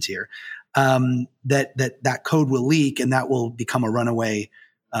intentions here, that code will leak and that will become a runaway,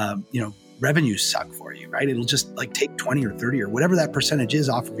 revenue suck for you, right? It'll just like take 20 or 30 or whatever that percentage is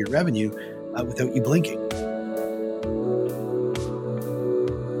off of your revenue without you blinking.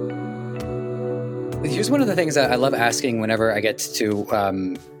 Here's one of the things that I love asking whenever I get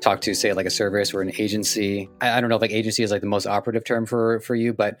to talk to, say, like a service or an agency. I don't know if like agency is like the most operative term for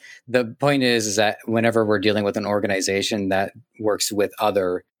you, but the point is that whenever we're dealing with an organization that works with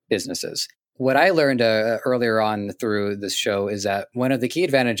other businesses, what I learned earlier on through this show is that one of the key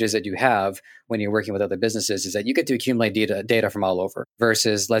advantages that you have when you're working with other businesses is that you get to accumulate data from all over,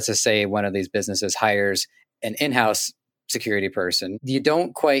 versus, let's just say one of these businesses hires an in-house security person. You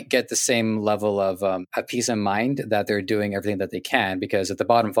don't quite get the same level of a peace of mind that they're doing everything that they can, because if the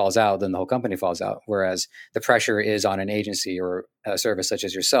bottom falls out, then the whole company falls out. Whereas the pressure is on an agency or a service such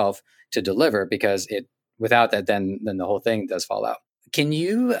as yourself to deliver, because without that, then the whole thing does fall out. Can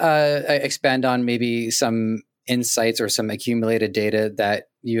you expand on maybe some insights or some accumulated data that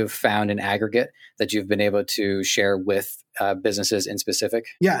you've found in aggregate that you've been able to share with businesses in specific?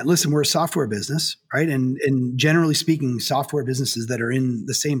 Yeah, listen, we're a software business, right? And generally speaking, software businesses that are in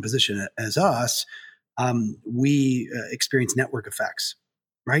the same position as us, we experience network effects,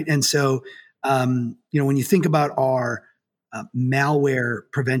 right? And so, when you think about our malware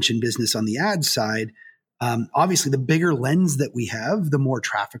prevention business on the ad side, obviously, the bigger lens that we have, the more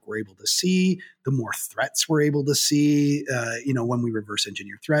traffic we're able to see, the more threats we're able to see. When we reverse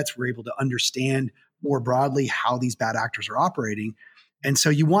engineer threats, we're able to understand more broadly how these bad actors are operating. And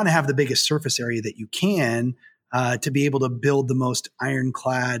so you want to have the biggest surface area that you can to be able to build the most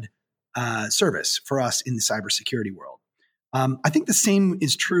ironclad service for us in the cybersecurity world. I think the same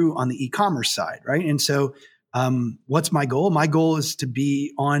is true on the e-commerce side, right? And so what's my goal? My goal is to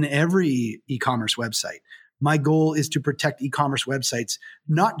be on every e-commerce website. My goal is to protect e-commerce websites,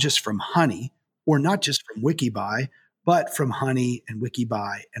 not just from Honey or not just from Wikibuy, but from Honey and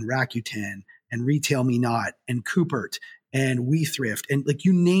Wikibuy and Rakuten and Retail Me Not and Coopert and WeThrift, and like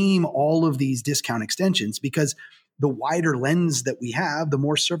you name all of these discount extensions, because the wider lens that we have, the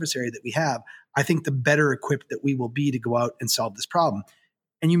more surface area that we have, I think the better equipped that we will be to go out and solve this problem.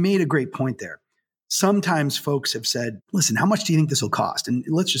 And you made a great point there. Sometimes folks have said, listen, how much do you think this will cost? And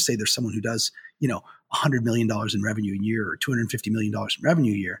let's just say there's someone who does, $100 million in revenue a year or $250 million in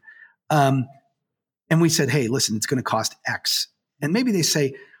revenue a year. And we said, hey, listen, it's going to cost X. And maybe they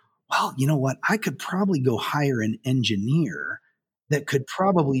say, well, you know what? I could probably go hire an engineer that could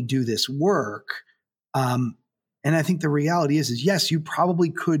probably do this work. And I think the reality is yes, you probably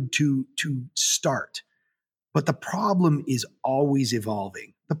could to start, but the problem is always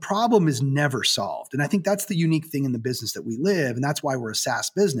evolving. The problem is never solved. And I think that's the unique thing in the business that we live. And that's why we're a SaaS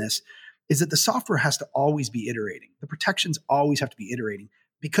business, is that the software has to always be iterating. The protections always have to be iterating,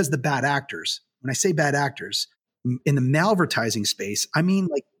 because the bad actors, when I say bad actors in the malvertising space, I mean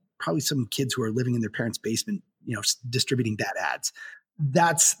like probably some kids who are living in their parents' basement, distributing bad ads.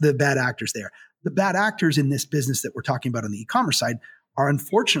 That's the bad actors there. The bad actors in this business that we're talking about on the e-commerce side are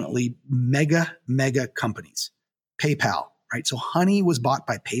unfortunately mega companies. PayPal, right? So Honey was bought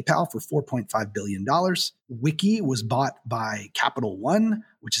by PayPal for $4.5 billion. Wiki was bought by Capital One,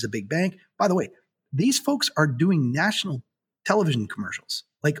 which is a big bank. By the way, these folks are doing national television commercials,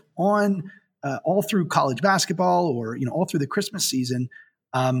 like on all through college basketball or, all through the Christmas season.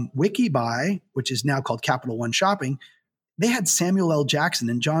 WikiBuy, which is now called Capital One Shopping, they had Samuel L. Jackson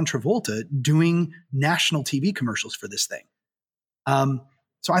and John Travolta doing national TV commercials for this thing.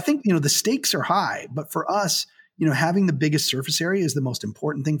 So I think, the stakes are high, but for us, having the biggest surface area is the most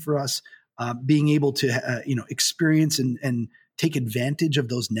important thing for us. Being able to, experience and take advantage of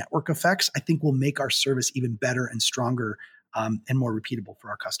those network effects, I think will make our service even better and stronger and more repeatable for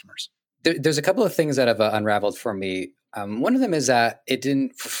our customers. There's a couple of things that have unraveled for me. One of them is that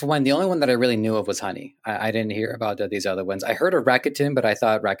for one, the only one that I really knew of was Honey. I didn't hear about these other ones. I heard of Rakuten, but I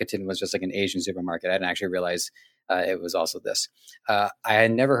thought Rakuten was just like an Asian supermarket. I didn't actually realize it was also this. I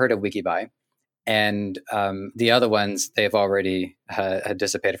had never heard of WikiBuy. And the other ones, they've already had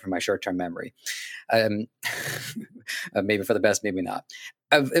dissipated from my short-term memory. Maybe for the best, maybe not.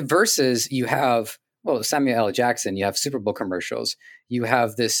 Versus you have, Samuel L. Jackson, you have Super Bowl commercials. You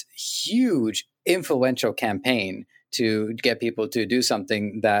have this huge influential campaign to get people to do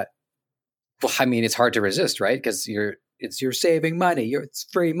something that, it's hard to resist, right? Because you're saving money. It's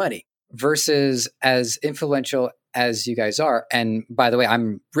free money. Versus as influential as you guys are. And by the way,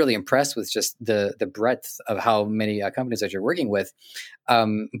 I'm really impressed with just the breadth of how many companies that you're working with.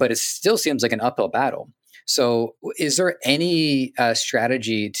 But it still seems like an uphill battle. So is there any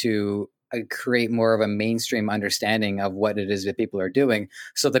strategy to create more of a mainstream understanding of what it is that people are doing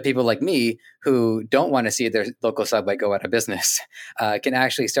so that people like me who don't want to see their local Subway go out of business can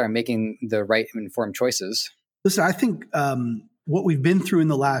actually start making the right informed choices? Listen, I think what we've been through in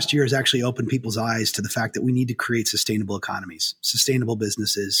the last year has actually opened people's eyes to the fact that we need to create sustainable economies, sustainable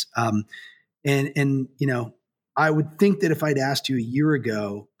businesses. And I would think that if I'd asked you a year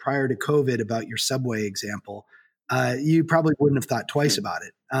ago prior to COVID about your Subway example, you probably wouldn't have thought twice about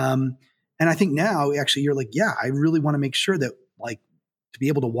it. And I think now actually you're like, yeah, I really want to make sure that to be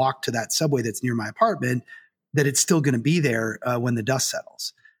able to walk to that Subway that's near my apartment, that it's still going to be there when the dust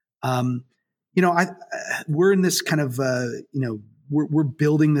settles. We're in this kind of, we're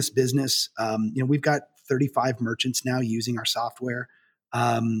building this business. We've got 35 merchants now using our software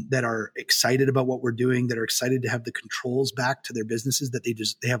that are excited about what we're doing, that are excited to have the controls back to their businesses that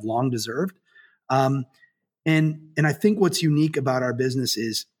they have long deserved. And I think what's unique about our business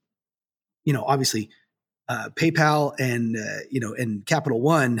is, obviously PayPal and Capital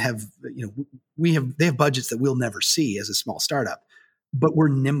One have, they have budgets that we'll never see as a small startup, but we're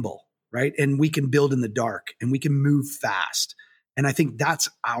nimble. Right. And we can build in the dark and we can move fast. And I think that's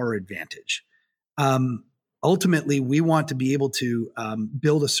our advantage. Ultimately, we want to be able to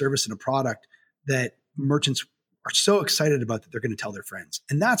build a service and a product that merchants are so excited about that they're going to tell their friends.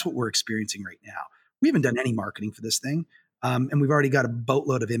 And that's what we're experiencing right now. We haven't done any marketing for this thing. And we've already got a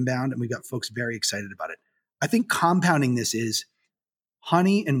boatload of inbound and we've got folks very excited about it. I think compounding this is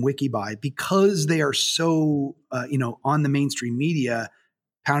Honey and WikiBuy, because they are so, on the mainstream media,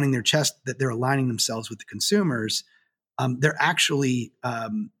 pounding their chest that they're aligning themselves with the consumers, they're actually,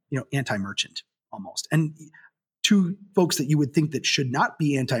 anti-merchant almost. And two folks that you would think that should not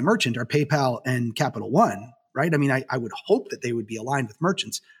be anti-merchant are PayPal and Capital One, right? I would hope that they would be aligned with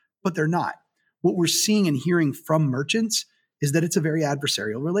merchants, but they're not. What we're seeing and hearing from merchants is that it's a very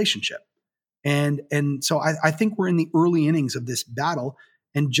adversarial relationship. And so I think we're in the early innings of this battle.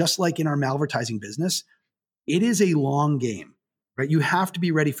 And just like in our malvertising business, it is a long game. Right? You have to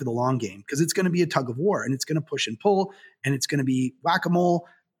be ready for the long game because it's going to be a tug of war and it's going to push and pull and it's going to be whack-a-mole.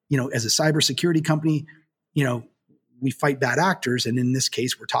 As a cybersecurity company, we fight bad actors. And in this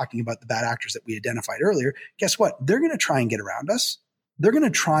case, we're talking about the bad actors that we identified earlier. Guess what? They're going to try and get around us. They're going to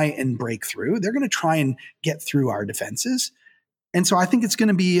try and break through. They're going to try and get through our defenses. And so I think it's going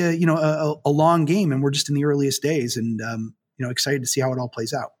to be a long game and we're just in the earliest days and, excited to see how it all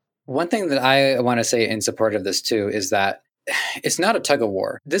plays out. One thing that I want to say in support of this too is that it's not a tug of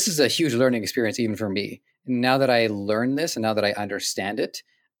war. This is a huge learning experience, even for me. Now that I learned this and now that I understand it,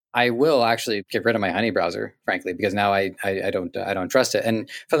 I will actually get rid of my Honey browser, frankly, because now I don't trust it. And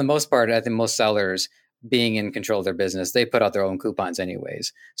for the most part, I think most sellers, being in control of their business, they put out their own coupons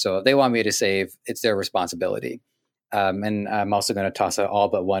anyways. So if they want me to save, it's their responsibility. And I'm also going to toss out all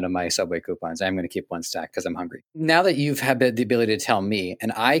but one of my Subway coupons. I'm going to keep one stack because I'm hungry. Now that you've had the ability to tell me,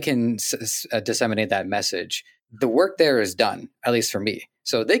 and I can disseminate that message, the work there is done, at least for me.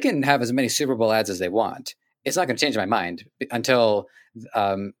 So they can have as many Super Bowl ads as they want. It's not going to change my mind until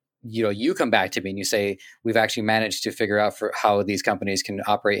you come back to me and you say, we've actually managed to figure out for how these companies can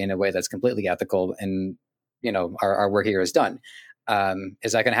operate in a way that's completely ethical and our work here is done.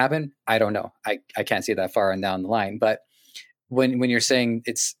 Is that going to happen? I don't know. I can't see that far and down the line. But when you're saying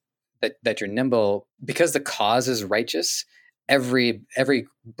it's that you're nimble because the cause is righteous, every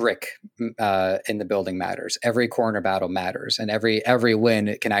brick in the building matters. Every corner battle matters, and every win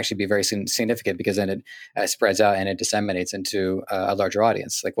it can actually be very significant because then it spreads out and it disseminates into a larger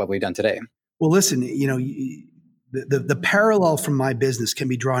audience, like what we've done today. Well, listen, the parallel from my business can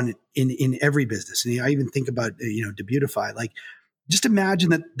be drawn in every business, and I even think about Debutify. Like, just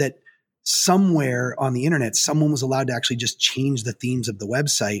imagine that somewhere on the internet, someone was allowed to actually just change the themes of the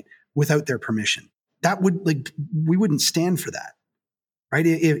website without their permission. That would we wouldn't stand for that, right?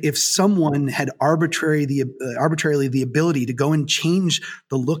 If someone had arbitrarily the ability to go and change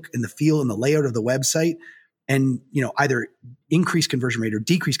the look and the feel and the layout of the website, and either increase conversion rate or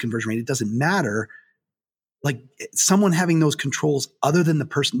decrease conversion rate, it doesn't matter. Like, someone having those controls other than the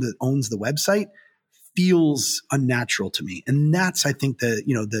person that owns the website feels unnatural to me. And that's, I think,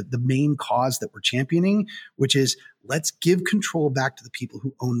 the main cause that we're championing, which is let's give control back to the people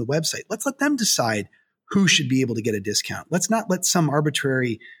who own the website. Let's let them decide who should be able to get a discount. Let's not let some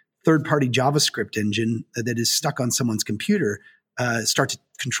arbitrary third-party JavaScript engine that is stuck on someone's computer start to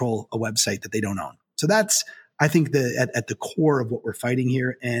control a website that they don't own. So that's, I think, at the core of what we're fighting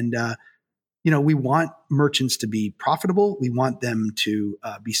here. And we want merchants to be profitable. We want them to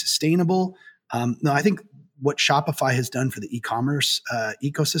be sustainable. No, I think what Shopify has done for the e-commerce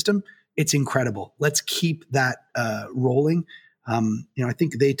ecosystem, it's incredible. Let's keep that rolling. I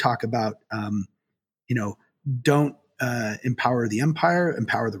think they talk about, don't empower the empire,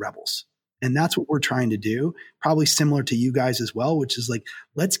 empower the rebels. And that's what we're trying to do, probably similar to you guys as well, which is like,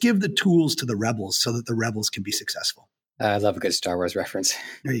 let's give the tools to the rebels so that the rebels can be successful. I love a good Star Wars reference.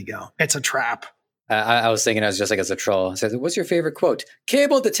 There you go. It's a trap. I was thinking I was just like as a troll. I said, what's your favorite quote?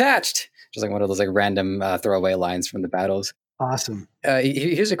 Cable detached. Just like one of those like random throwaway lines from the battles. Awesome.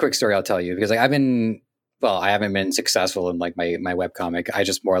 Here's a quick story I'll tell you, because like I haven't been successful in like my webcomic. I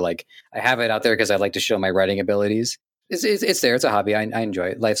just more like, I have it out there because I like to show my writing abilities. It's there. It's a hobby. I enjoy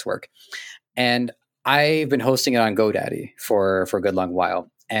it. Life's work. And I've been hosting it on GoDaddy for a good long while.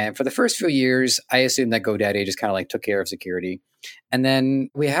 And for the first few years, I assumed that GoDaddy just kind of like took care of security. And then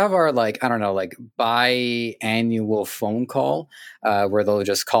we have our biannual phone call where they'll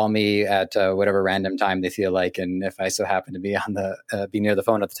just call me at whatever random time they feel like. And if I so happen to be be near the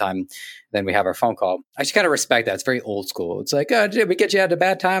phone at the time, then we have our phone call. I just kind of respect that. It's very old school. It's like, did we get you at a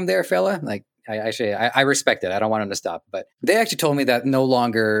bad time there, fella? Like, I respect it. I don't want them to stop. But they actually told me that no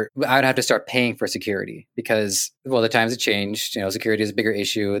longer I would have to start paying for security because, well, the times have changed. Security is a bigger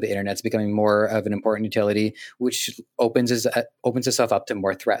issue. The internet's becoming more of an important utility, which opens itself up to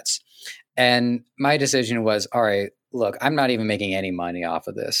more threats. And my decision was, all right, look, I'm not even making any money off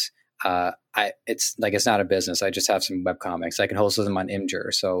of this. It's not a business. I just have some webcomics. I can host them on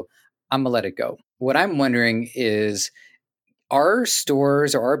Imgur. So I'm going to let it go. What I'm wondering is, our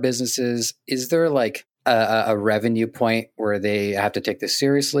stores or our businesses, is there like a revenue point where they have to take this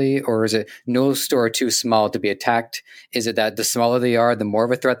seriously? Or is it no store too small to be attacked? Is it that the smaller they are, the more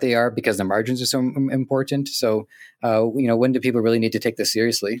of a threat they are because the margins are so important? So, when do people really need to take this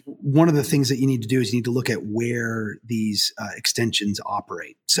seriously? One of the things that you need to do is you need to look at where these extensions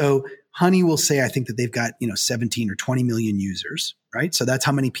operate. So Honey will say, I think that they've got, 17 or 20 million users, right? So that's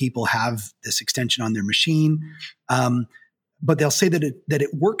how many people have this extension on their machine. But they'll say that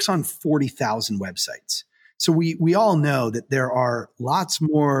it works on 40,000 websites. So we all know that there are lots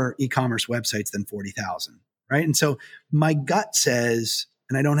more e-commerce websites than 40,000, right? And so my gut says,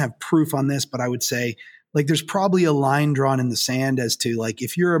 and I don't have proof on this, but I would say like there's probably a line drawn in the sand as to like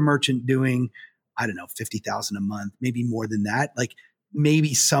if you're a merchant doing, I don't know, 50,000 a month, maybe more than that, like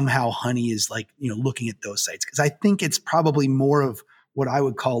maybe somehow Honey is like, looking at those sites. Because I think it's probably more of what I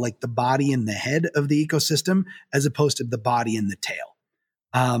would call like the body and the head of the ecosystem as opposed to the body and the tail.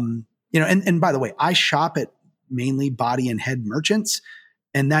 And by the way, I shop at mainly body and head merchants,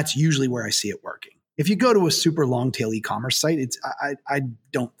 and that's usually where I see it working. If you go to a super long tail e-commerce site, I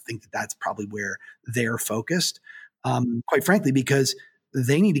don't think that that's probably where they're focused, quite frankly, because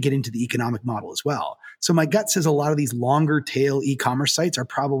they need to get into the economic model as well. So my gut says a lot of these longer tail e-commerce sites are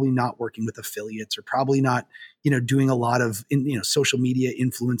probably not working with affiliates or probably not, doing a lot of, social media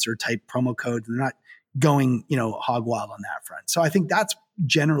influencer type promo codes. They're not going, hog wild on that front. So I think that's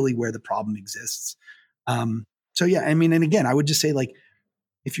generally where the problem exists. So yeah, I mean, and again, I would just say like,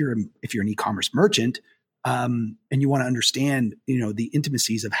 if you're an e-commerce merchant, and you want to understand, the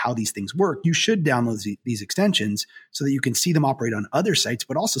intimacies of how these things work, you should download these extensions so that you can see them operate on other sites,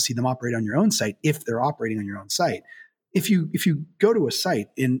 but also see them operate on your own site if they're operating on your own site. if you go to a site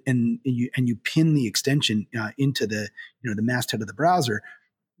and you pin the extension into the masthead of the browser,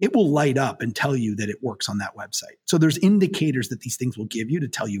 it will light up and tell you that it works on that website. So there's indicators that these things will give you to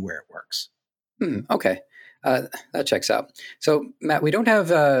tell you where it works. Okay. That checks out. So Matt, we don't have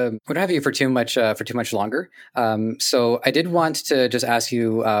you for too much longer. So I did want to just ask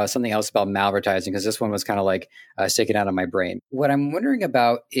you something else about malvertising, because this one was kind of like sticking out of my brain. What I'm wondering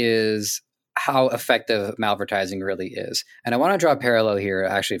about is how effective malvertising really is. And I want to draw a parallel here.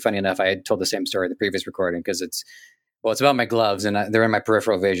 Actually, funny enough, I had told the same story in the previous recording, because it's about my gloves, and they're in my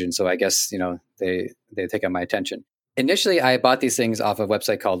peripheral vision. So I guess, they take up my attention. Initially, I bought these things off a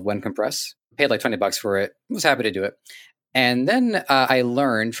website called OneCompress. Paid like $20 for it. Was happy to do it. And then I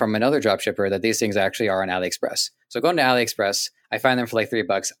learned from another dropshipper that these things actually are on AliExpress. So going to AliExpress, I find them for like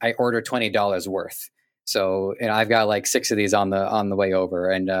 $3. I order $20 worth. So I've got like 6 of these on the way over,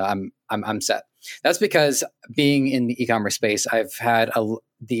 and I'm set. That's because being in the e-commerce space, I've had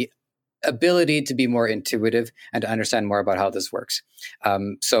the ability to be more intuitive and to understand more about how this works.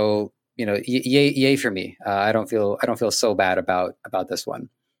 So yay for me. I don't feel so bad about this one.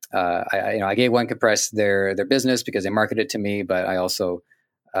 I gave OneCompress their business because they marketed to me, but I also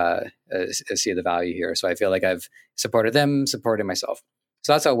see the value here. So I feel like I've supported them, supported myself.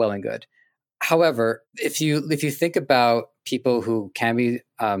 So that's all well and good. However, if you think about people who can be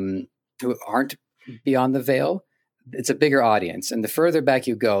who aren't beyond the veil, it's a bigger audience, and the further back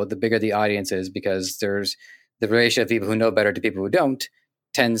you go, the bigger the audience is, because there's the ratio of people who know better to people who don't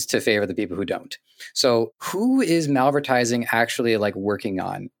tends to favor the people who don't. So who is malvertising actually like working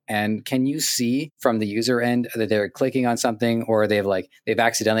on? And can you see from the user end that they're clicking on something, or they've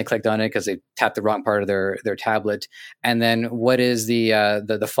accidentally clicked on it because they tapped the wrong part of their tablet? And then what is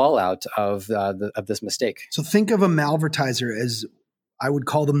the fallout of this mistake? So think of a malvertiser as, I would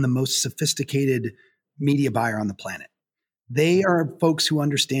call them, the most sophisticated media buyer on the planet. They are folks who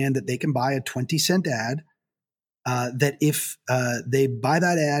understand that they can buy a 20-cent ad, that if they buy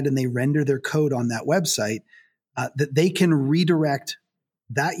that ad and they render their code on that website, that they can redirect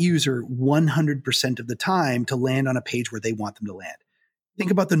that user 100% of the time to land on a page where they want them to land. Think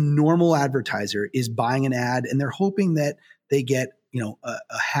about the normal advertiser is buying an ad and they're hoping that they get a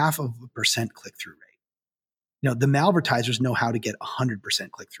 0.5% click-through rate. The malvertisers know how to get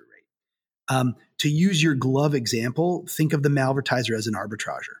 100% click-through rate. To use your glove example, think of the malvertiser as an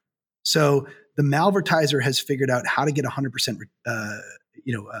arbitrager. So the malvertiser has figured out how to get 100%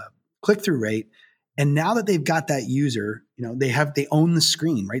 click-through rate. And now that they've got that user, they own the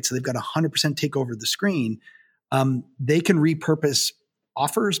screen, right? So they've got 100% takeover of the screen. They can repurpose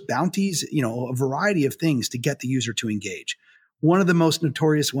offers, bounties, a variety of things to get the user to engage. One of the most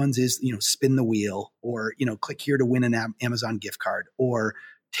notorious ones is, spin the wheel, or, click here to win an Amazon gift card, or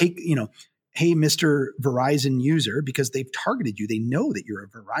take, hey, Mr. Verizon user, because they've targeted you. They know that you're a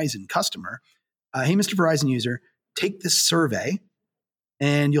Verizon customer. Hey, Mr. Verizon user, take this survey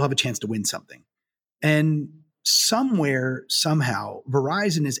and you'll have a chance to win something. And somewhere, somehow,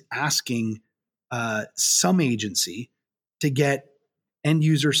 Verizon is asking some agency to get end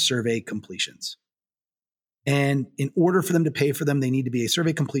user survey completions. And in order for them to pay for them, they need to be a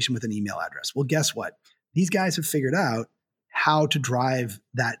survey completion with an email address. Well, guess what? These guys have figured out how to drive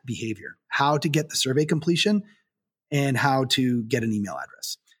that behavior, how to get the survey completion, and how to get an email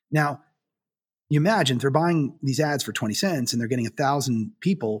address. Now, you imagine they're buying these ads for 20 cents and they're getting 1,000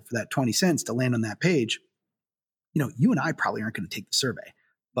 people for that 20 cents to land on that page. You and I probably aren't going to take the survey,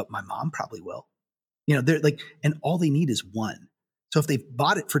 but my mom probably will. They're like, and all they need is one. So if they've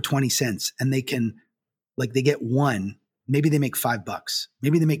bought it for 20 cents and they can, they get one, maybe they make $5,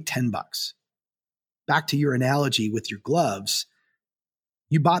 maybe they make $10. Back to your analogy with your gloves,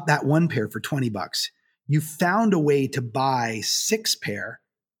 you bought that one pair for $20. You found a way to buy 6 pair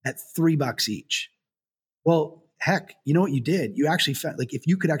at $3 each. Well, heck, you know what you did? You actually found, if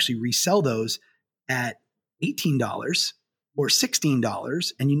you could actually resell those at $18 or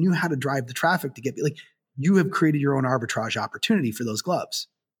 $16, and you knew how to drive the traffic to get, you have created your own arbitrage opportunity for those gloves.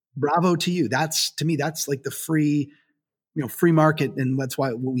 Bravo to you. To me, that's like the free market, and that's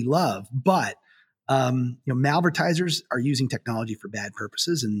what we love. But malvertisers are using technology for bad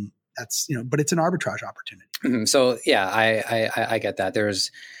purposes, and that's, but it's an arbitrage opportunity. Mm-hmm. So yeah, I get that. There's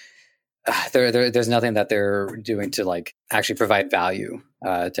nothing that they're doing to actually provide value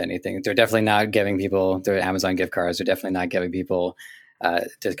to anything. They're definitely not giving people their Amazon gift cards. They're definitely not giving people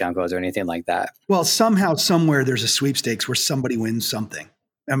discount codes or anything like that. Well, somehow, somewhere, there's a sweepstakes where somebody wins something.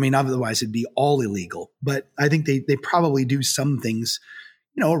 I mean, otherwise it'd be all illegal. But I think they probably do some things,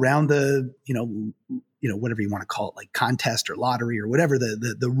 around the, whatever you want to call it, like contest or lottery or whatever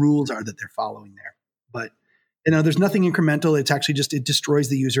the rules are that they're following there. But There's nothing incremental. It's actually just, it destroys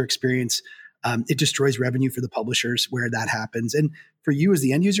the user experience. It destroys revenue for the publishers where that happens. And for you as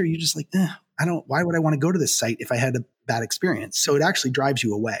the end user, you're just like, why would I want to go to this site if I had a bad experience? So it actually drives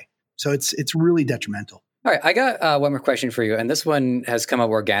you away. So it's really detrimental. All right, I got one more question for you, and this one has come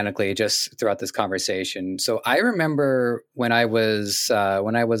up organically just throughout this conversation. So I remember when I was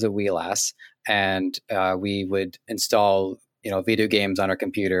a wee lass, and we would install video games on our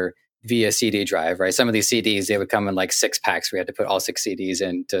computer via CD drive, right? Some of these CDs, they would come in like 6 packs. We had to put all 6 CDs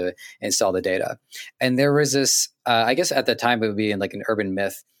in to install the data. And there was this, I guess at the time it would be in like an urban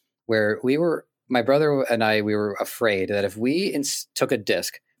myth where my brother and I, we were afraid that if we took a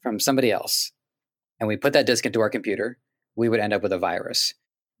disk from somebody else and we put that disk into our computer, we would end up with a virus.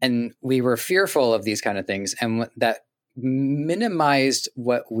 And we were fearful of these kind of things, and that minimized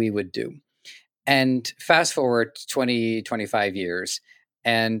what we would do. And fast forward 20, 25 years,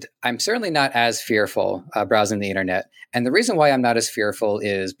 and I'm certainly not as fearful browsing the internet. And the reason why I'm not as fearful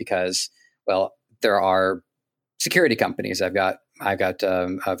is because, well, there are security companies. I've got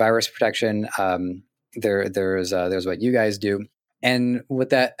a virus protection. There's what you guys do. And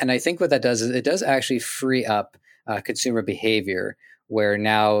I think what that does is it does actually free up consumer behavior, where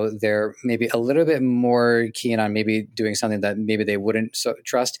now they're maybe a little bit more keen on maybe doing something that maybe they wouldn't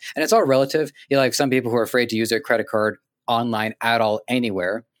trust. And it's all relative. Like some people who are afraid to use their credit card online at all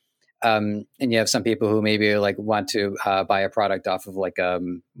anywhere. And you have some people who maybe like want to buy a product off of like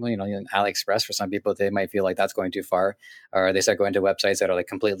AliExpress. For some people, they might feel like that's going too far, or they start going to websites that are like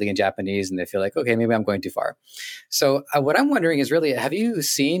completely in Japanese, and they feel like, okay, maybe I'm going too far. So what I'm wondering is really, have you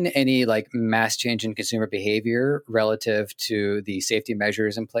seen any like mass change in consumer behavior relative to the safety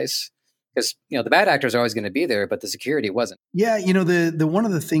measures in place? Because the bad actors are always going to be there, but the security wasn't. Yeah, the one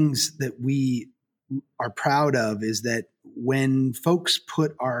of the things that we are proud of is that when folks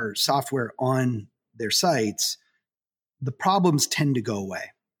put our software on their sites, the problems tend to go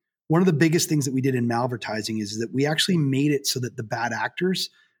away. One of the biggest things that we did in malvertising is that we actually made it so that the bad actors,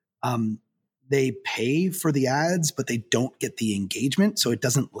 they pay for the ads, but they don't get the engagement. So it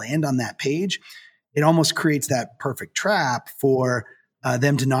doesn't land on that page. It almost creates that perfect trap for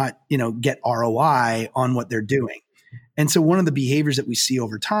them to not, get ROI on what they're doing. And so one of the behaviors that we see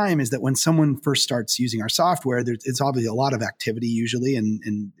over time is that when someone first starts using our software, it's obviously a lot of activity usually.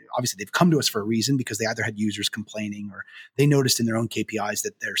 And obviously they've come to us for a reason, because they either had users complaining or they noticed in their own KPIs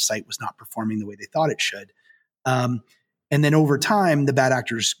that their site was not performing the way they thought it should. And then over time, the bad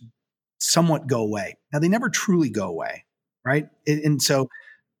actors somewhat go away. Now, they never truly go away, right? And so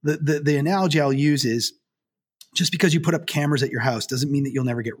the analogy I'll use is, just because you put up cameras at your house doesn't mean that you'll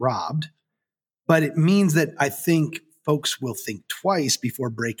never get robbed. But it means that I think folks will think twice before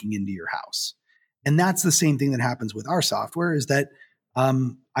breaking into your house. And that's the same thing that happens with our software, is that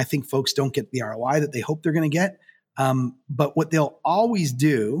I think folks don't get the ROI that they hope they're going to get. But what they'll always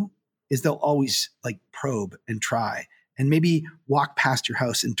do is they'll always like probe and try and maybe walk past your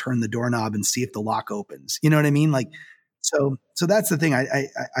house and turn the doorknob and see if the lock opens. You know what I mean? Like, so that's the thing.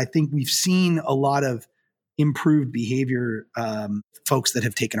 I think we've seen a lot of improved behavior, folks that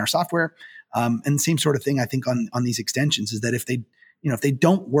have taken our software. And the same sort of thing, I think, on these extensions, is that if they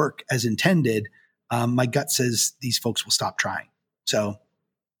don't work as intended, my gut says these folks will stop trying. So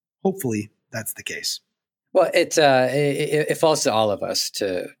hopefully that's the case. Well, it falls to all of us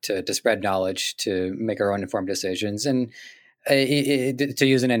to spread knowledge, to make our own informed decisions. And to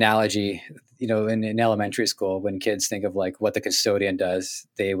use an analogy, in elementary school, when kids think of like what the custodian does,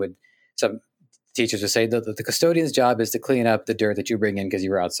 some teachers would say that the custodian's job is to clean up the dirt that you bring in because you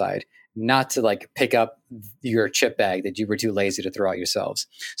were outside, not to like pick up your chip bag that you were too lazy to throw out yourselves.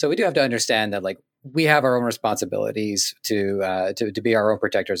 So we do have to understand that like we have our own responsibilities to be our own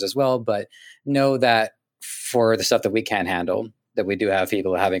protectors as well, but know that for the stuff that we can't handle, that we do have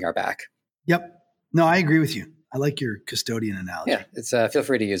people having our back. Yep. No, I agree with you. I like your custodian analogy. Yeah, it's feel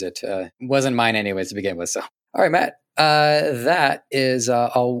free to use it. Wasn't mine anyways to begin with. So, all right, Matt, that is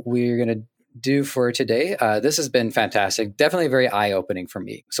all we're going to do for today. This has been fantastic. Definitely very eye-opening for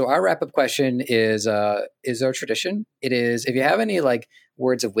me. So our wrap-up question is our tradition. It is, if you have any like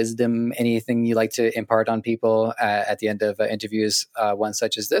words of wisdom, anything you like to impart on people at the end of interviews, one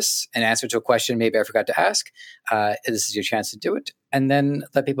such as this, an answer to a question maybe I forgot to ask, this is your chance to do it. And then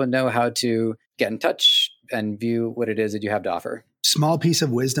let people know how to get in touch and view what it is that you have to offer. Small piece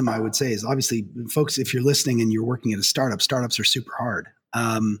of wisdom I would say is, obviously, folks, if you're listening and you're working at a startup, startups are super hard.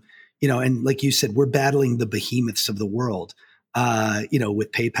 And like you said, we're battling the behemoths of the world,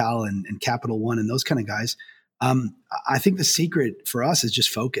 with PayPal and Capital One and those kind of guys. I think the secret for us is just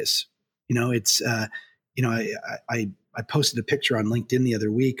focus. I I posted a picture on LinkedIn the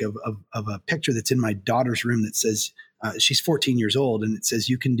other week of a picture that's in my daughter's room that says, she's 14 years old, and it says,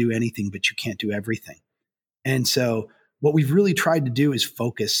 "You can do anything, but you can't do everything." And so what we've really tried to do is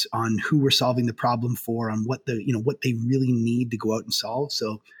focus on who we're solving the problem for, on what they really need to go out and solve.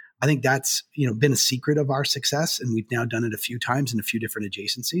 So I think that's, been a secret of our success. And we've now done it a few times in a few different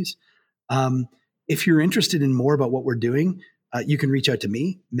adjacencies. If you're interested in more about what we're doing, you can reach out to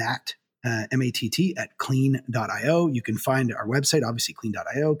me, Matt, M-A-T-T, at clean.io. You can find our website, obviously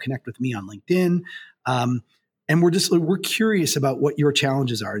clean.io, connect with me on LinkedIn. And we're curious about what your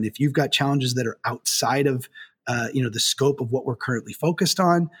challenges are. And if you've got challenges that are outside of, the scope of what we're currently focused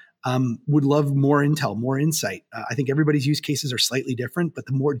on, would love more intel, more insight. I think everybody's use cases are slightly different, but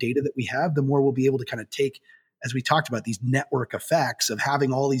the more data that we have, the more we'll be able to kind of take, as we talked about, these network effects of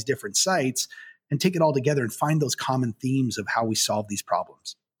having all these different sites and take it all together and find those common themes of how we solve these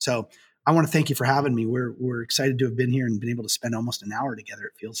problems. So I want to thank you for having me. We're excited to have been here and been able to spend almost an hour together,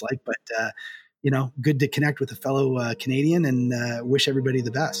 it feels like, but good to connect with a fellow Canadian, and wish everybody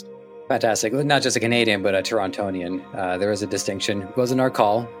the best. Fantastic. Not just a Canadian, but a Torontonian. There is a distinction. It wasn't our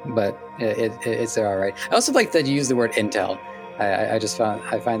call, but it's all right. I also like that you use the word intel. I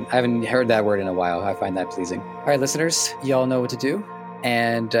haven't heard that word in a while. I find that pleasing. All right, listeners, y'all know what to do.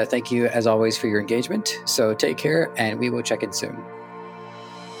 And thank you, as always, for your engagement. So take care, and we will check in soon.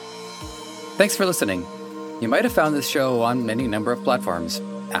 Thanks for listening. You might have found this show on any number of platforms: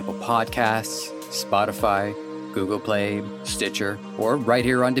 Apple Podcasts, Spotify, Google Play, Stitcher, or right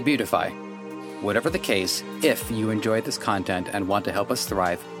here on Debutify. Whatever the case, if you enjoyed this content and want to help us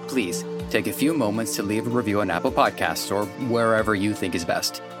thrive, please take a few moments to leave a review on Apple Podcasts or wherever you think is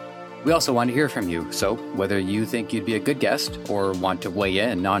best. We also want to hear from you, so whether you think you'd be a good guest or want to weigh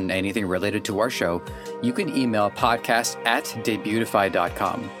in on anything related to our show, you can email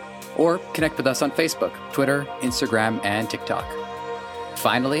podcast@debutify.com or connect with us on Facebook, Twitter, Instagram, and TikTok.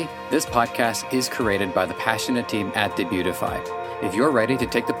 Finally, this podcast is created by the passionate team at Debutify. If you're ready to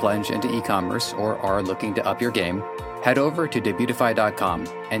take the plunge into e-commerce or are looking to up your game, head over to debutify.com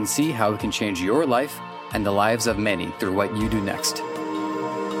and see how it can change your life and the lives of many through what you do next.